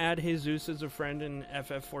you want to add Haysoos as a friend in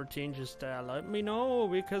FF14, just let me know,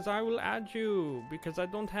 because I will add you, because I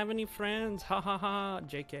don't have any friends. Ha ha ha.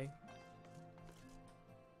 JK.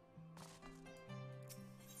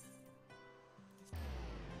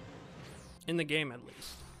 In the game, at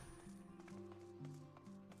least.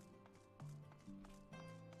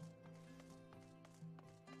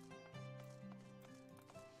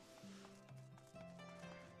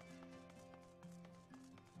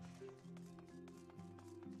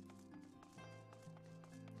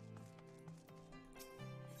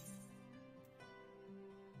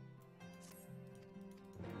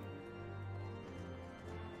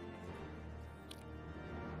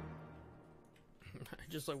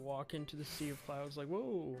 Just like walk into the sea of clouds like,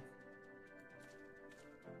 whoa.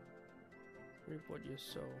 Reap what you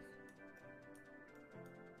sow.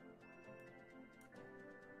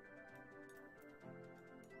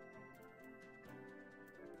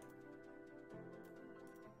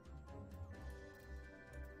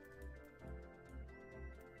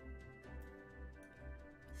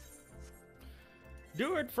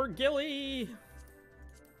 Do it for Gilly!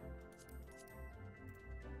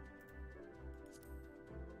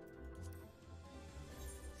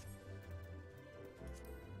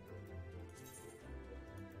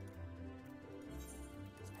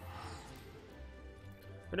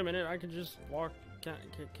 Wait a minute, I could just walk.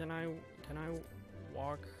 Can I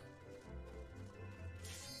walk?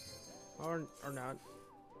 Or not?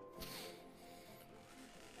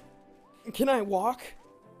 Can I walk?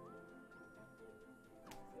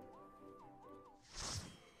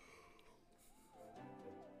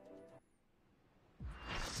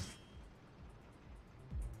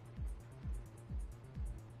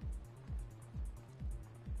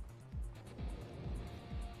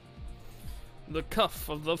 The cuff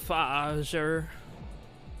of the father.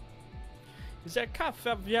 Is that cuff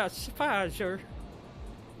of your father?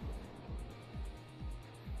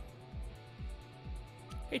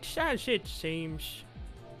 It's as it seems.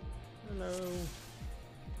 Hello.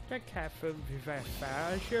 The cuff of your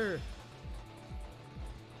father.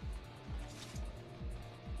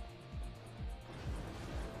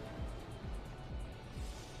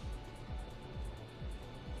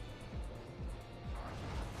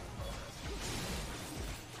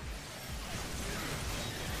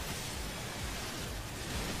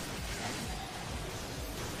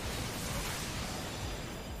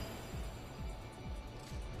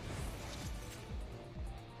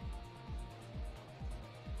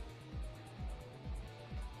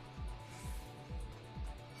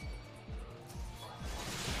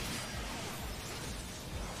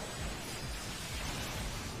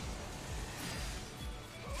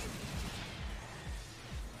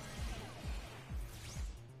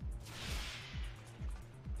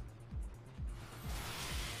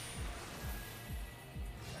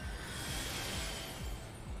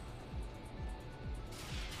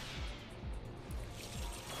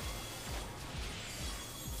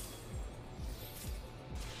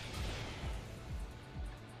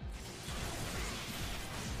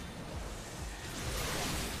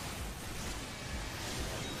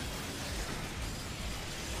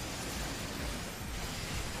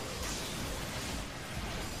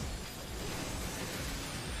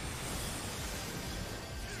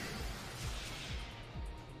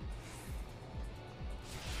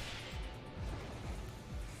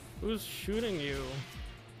 Who's shooting you?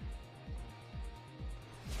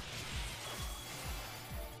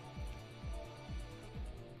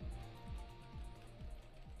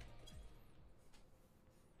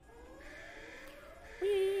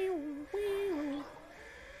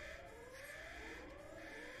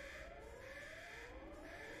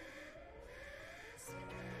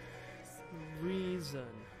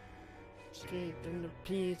 in the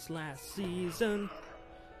peace last season.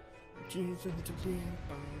 Jesus to be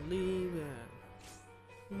believer.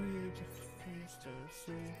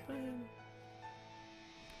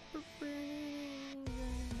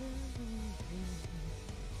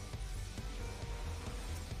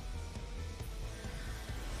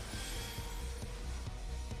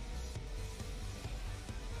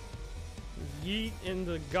 Yeet in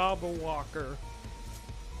the gobble walker.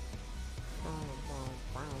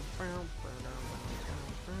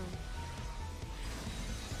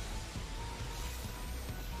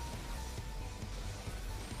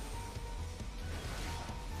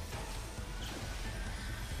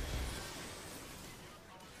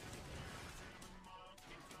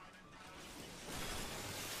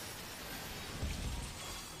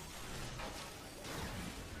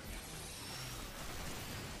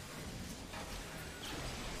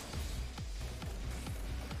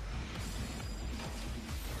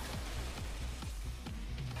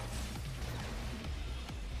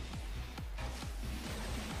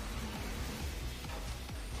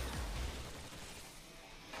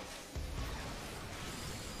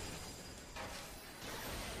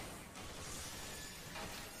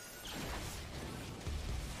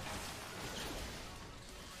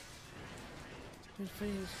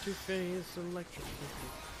 Two-phase electric.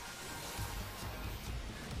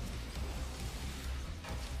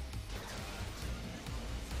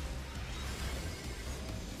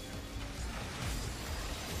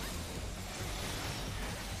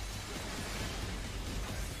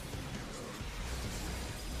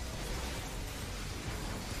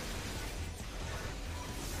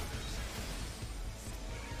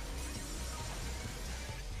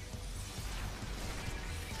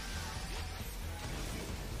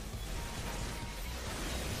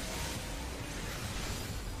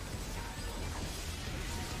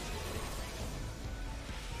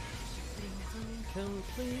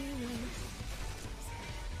 Completely.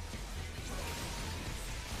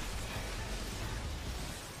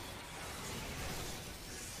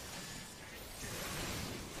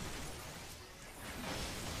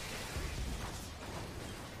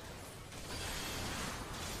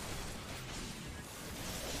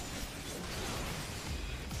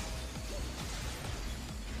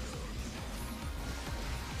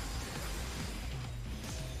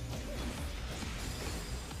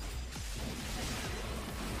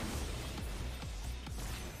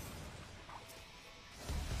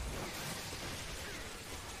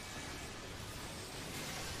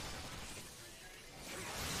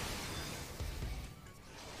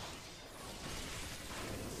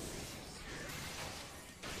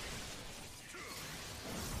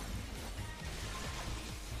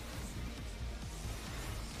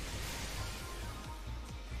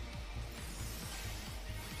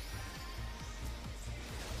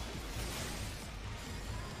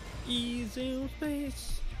 Easy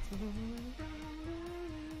space.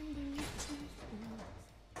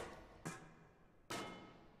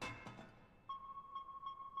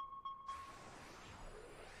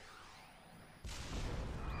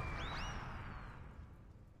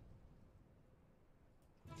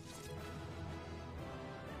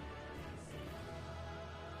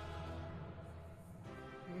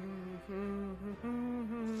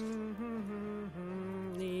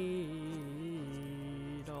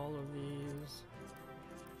 Need all of these.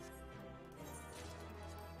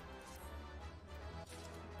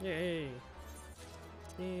 Yay!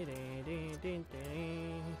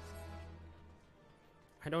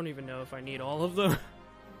 I don't even know if I need all of them.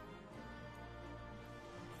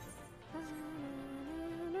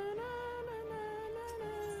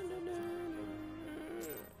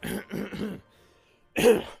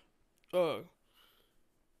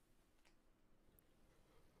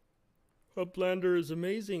 Uplander is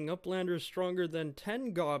amazing. Uplander is stronger than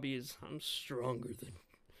 10 gobbies. I'm stronger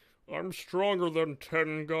than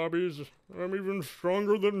 10 gobbies. I'm even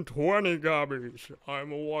stronger than 20 gobbies.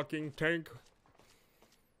 I'm a walking tank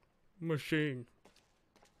machine.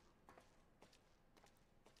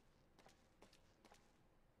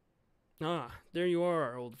 Ah, there you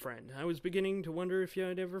are, old friend. I was beginning to wonder if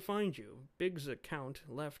I'd ever find you. Big's account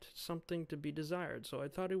left something to be desired, so I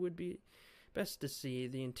thought it would be best to see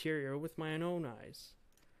the interior with my own eyes.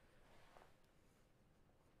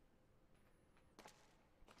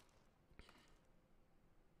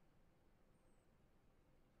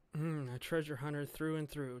 A treasure hunter through and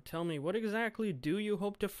through. Tell me, what exactly do you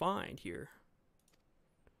hope to find here?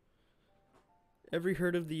 Ever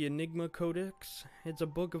heard of the Enigma Codex? It's a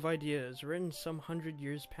book of ideas written some 100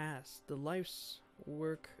 years past. The life's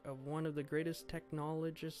work of one of the greatest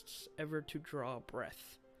technologists ever to draw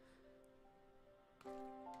breath.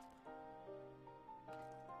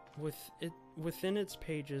 Within its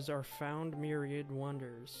pages are found myriad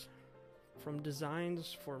wonders, from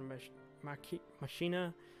designs for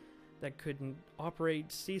machina that could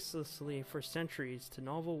operate ceaselessly for centuries to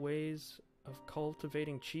novel ways of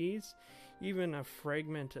cultivating cheese. Even a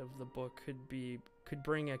fragment of the book could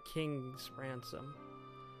bring a king's ransom.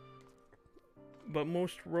 But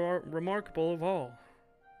most remarkable of all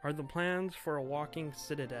are the plans for a walking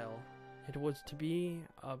citadel. It was to be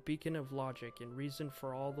a beacon of logic and reason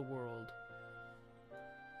for all the world.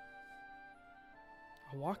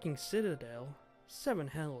 A walking citadel? 7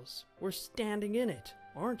 hells. We're standing in it,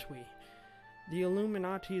 aren't we? The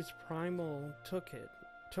Illuminati's primal took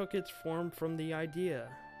its form from the idea,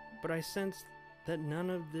 but I sense that none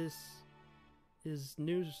of this is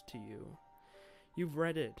news to you. You've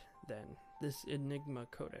read it, then, this Enigma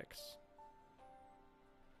Codex.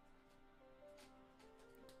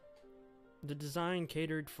 The design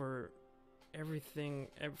catered for everything,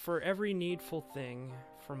 for every needful thing,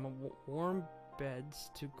 from warm beds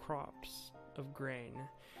to crops of grain.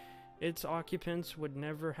 Its occupants would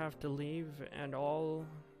never have to leave, and all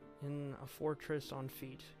in a fortress on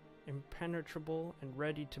feet, impenetrable and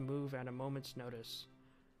ready to move at a moment's notice.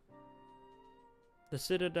 The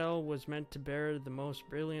citadel was meant to bear the most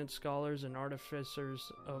brilliant scholars and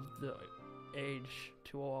artificers of the age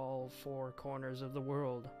to all 4 corners of the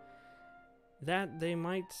world, that they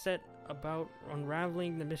might set about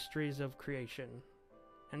unraveling the mysteries of creation.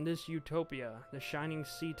 And this utopia, the shining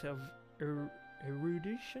seat of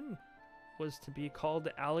erudition, was to be called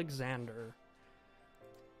Alexander.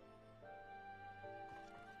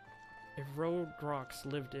 If Rodrox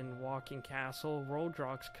lived in Walking Castle,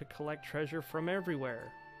 Rodrox could collect treasure from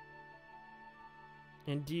everywhere.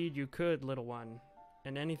 Indeed, you could, little one.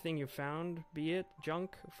 And anything you found, be it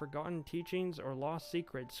junk, forgotten teachings, or lost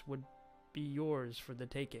secrets, would be yours for the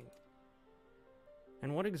taking.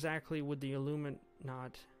 And what exactly would the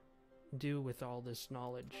Illuminati do with all this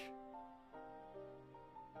knowledge?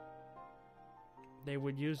 They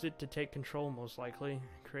would use it to take control, most likely.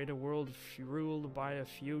 Create a world ruled by a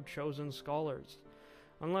few chosen scholars.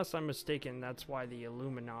 Unless I'm mistaken, that's why the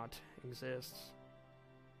Illuminati exists.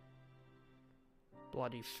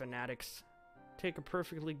 Bloody fanatics. Take a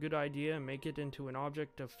perfectly good idea and make it into an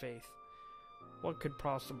object of faith. What could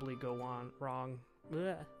possibly go on wrong?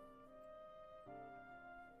 Blech.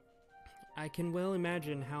 I can well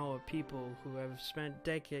imagine how a people who have spent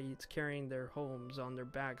decades carrying their homes on their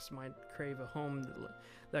backs might crave a home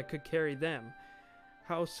that could carry them.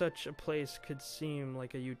 How such a place could seem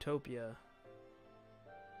like a utopia.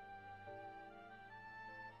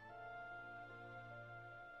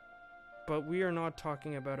 But we are not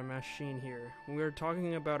talking about a machine here. We are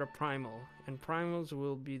talking about a primal, and primals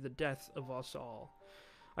will be the death of us all.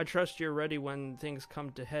 I trust you're ready when things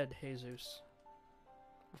come to head, Haysoos.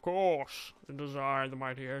 Of course, it is I, the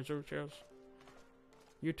mighty Haysoos, yes.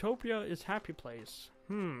 Utopia is happy place.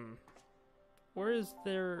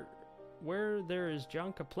 Where there is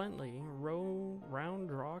junk aplenty,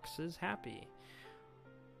 round rocks is happy.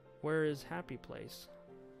 Where is happy place?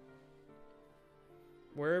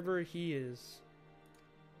 Wherever he is.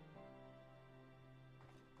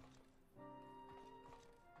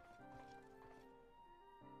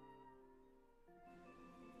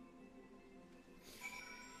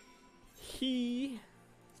 He...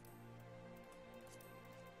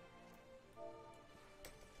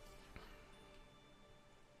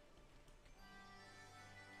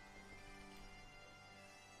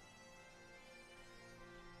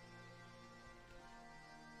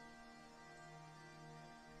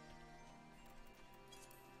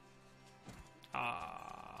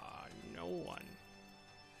 no one.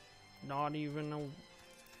 Not even a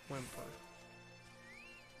whimper.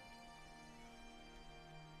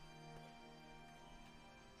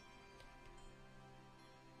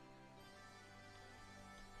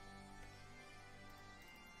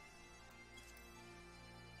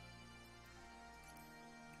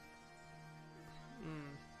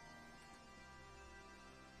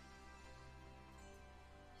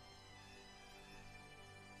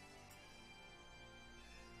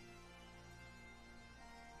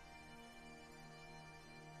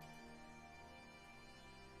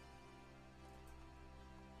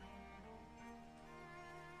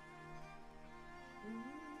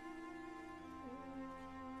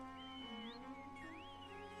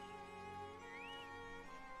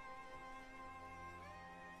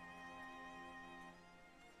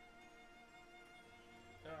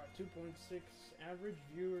 Uh, 2.6 average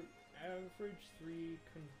 3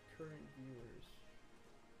 concurrent viewers.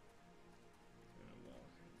 Well,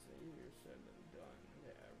 it's easier said than done.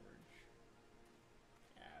 The average.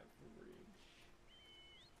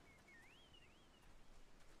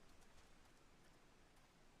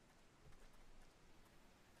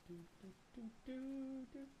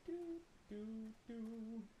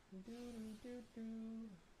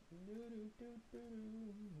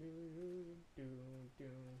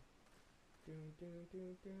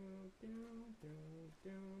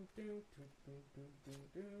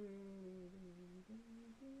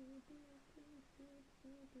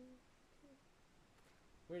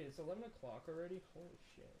 Wait, it's 11 o'clock already? Holy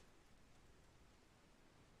shit.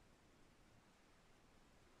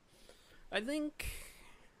 I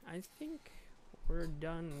think we're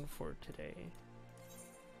done for today.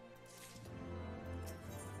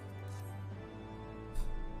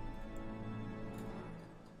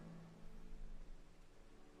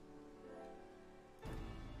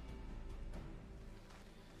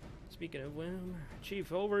 Speaking of whim,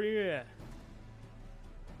 Chief, over here.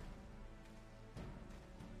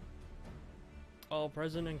 All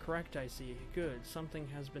present and correct, I see. Good. Something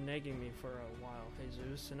has been nagging me for a while,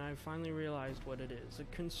 Haysoos, and I've finally realized what it is.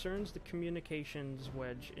 It concerns the communications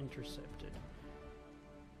wedge intercepted.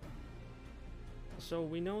 So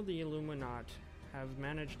we know the Illuminati have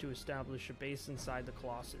managed to establish a base inside the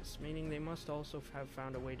Colossus, meaning they must also have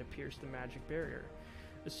found a way to pierce the magic barrier.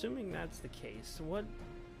 Assuming that's the case, what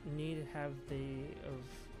need have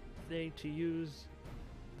they to use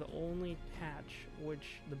the only hatch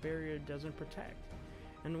which the barrier doesn't protect?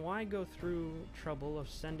 And why go through trouble of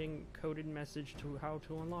sending coded message to how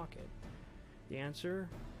to unlock it? The answer?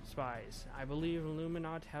 Spies. I believe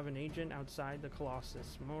Illuminati have an agent outside the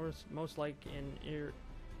Colossus, most like in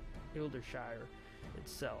Ildershire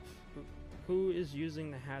itself, who is using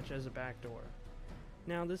the hatch as a backdoor.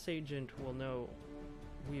 Now this agent will know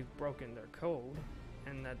we've broken their code,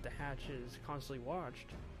 and that the hatch is constantly watched,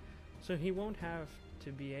 so he won't have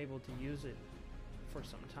to be able to use it for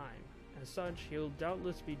some time. As such, he'll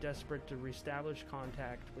doubtless be desperate to reestablish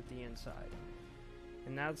contact with the inside.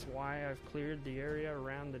 And that's why I've cleared the area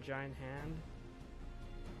around the giant hand.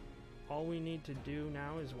 All we need to do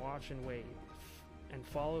now is watch and wait, and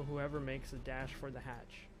follow whoever makes a dash for the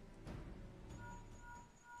hatch.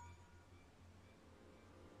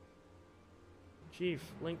 Chief,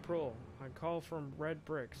 Link Pro, a call from Red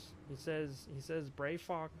Bricks. He says Bray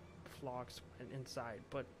Fox went inside,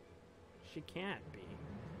 but she can't be.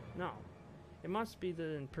 No, it must be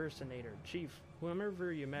the impersonator. Chief,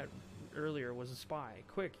 whomever you met earlier was a spy.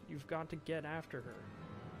 Quick, you've got to get after her.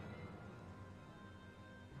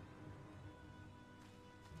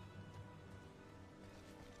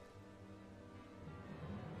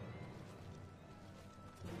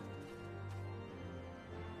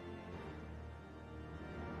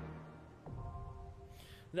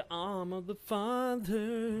 The arm of the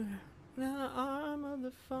Father, the arm of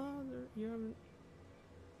the Father. You haven't.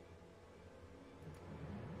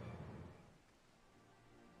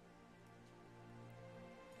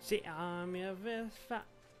 See, arm of the Father.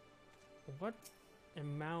 What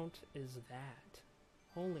amount is that?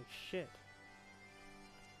 Holy shit.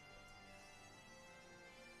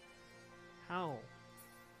 How?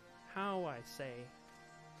 How, I say?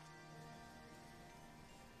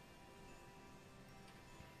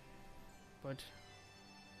 But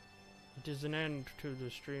it is an end to the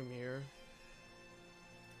stream here,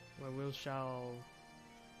 where we shall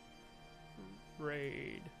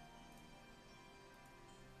raid.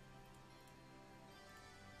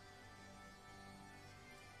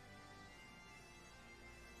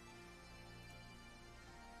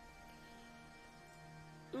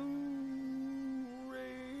 Ooh,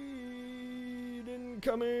 raid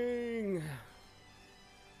incoming!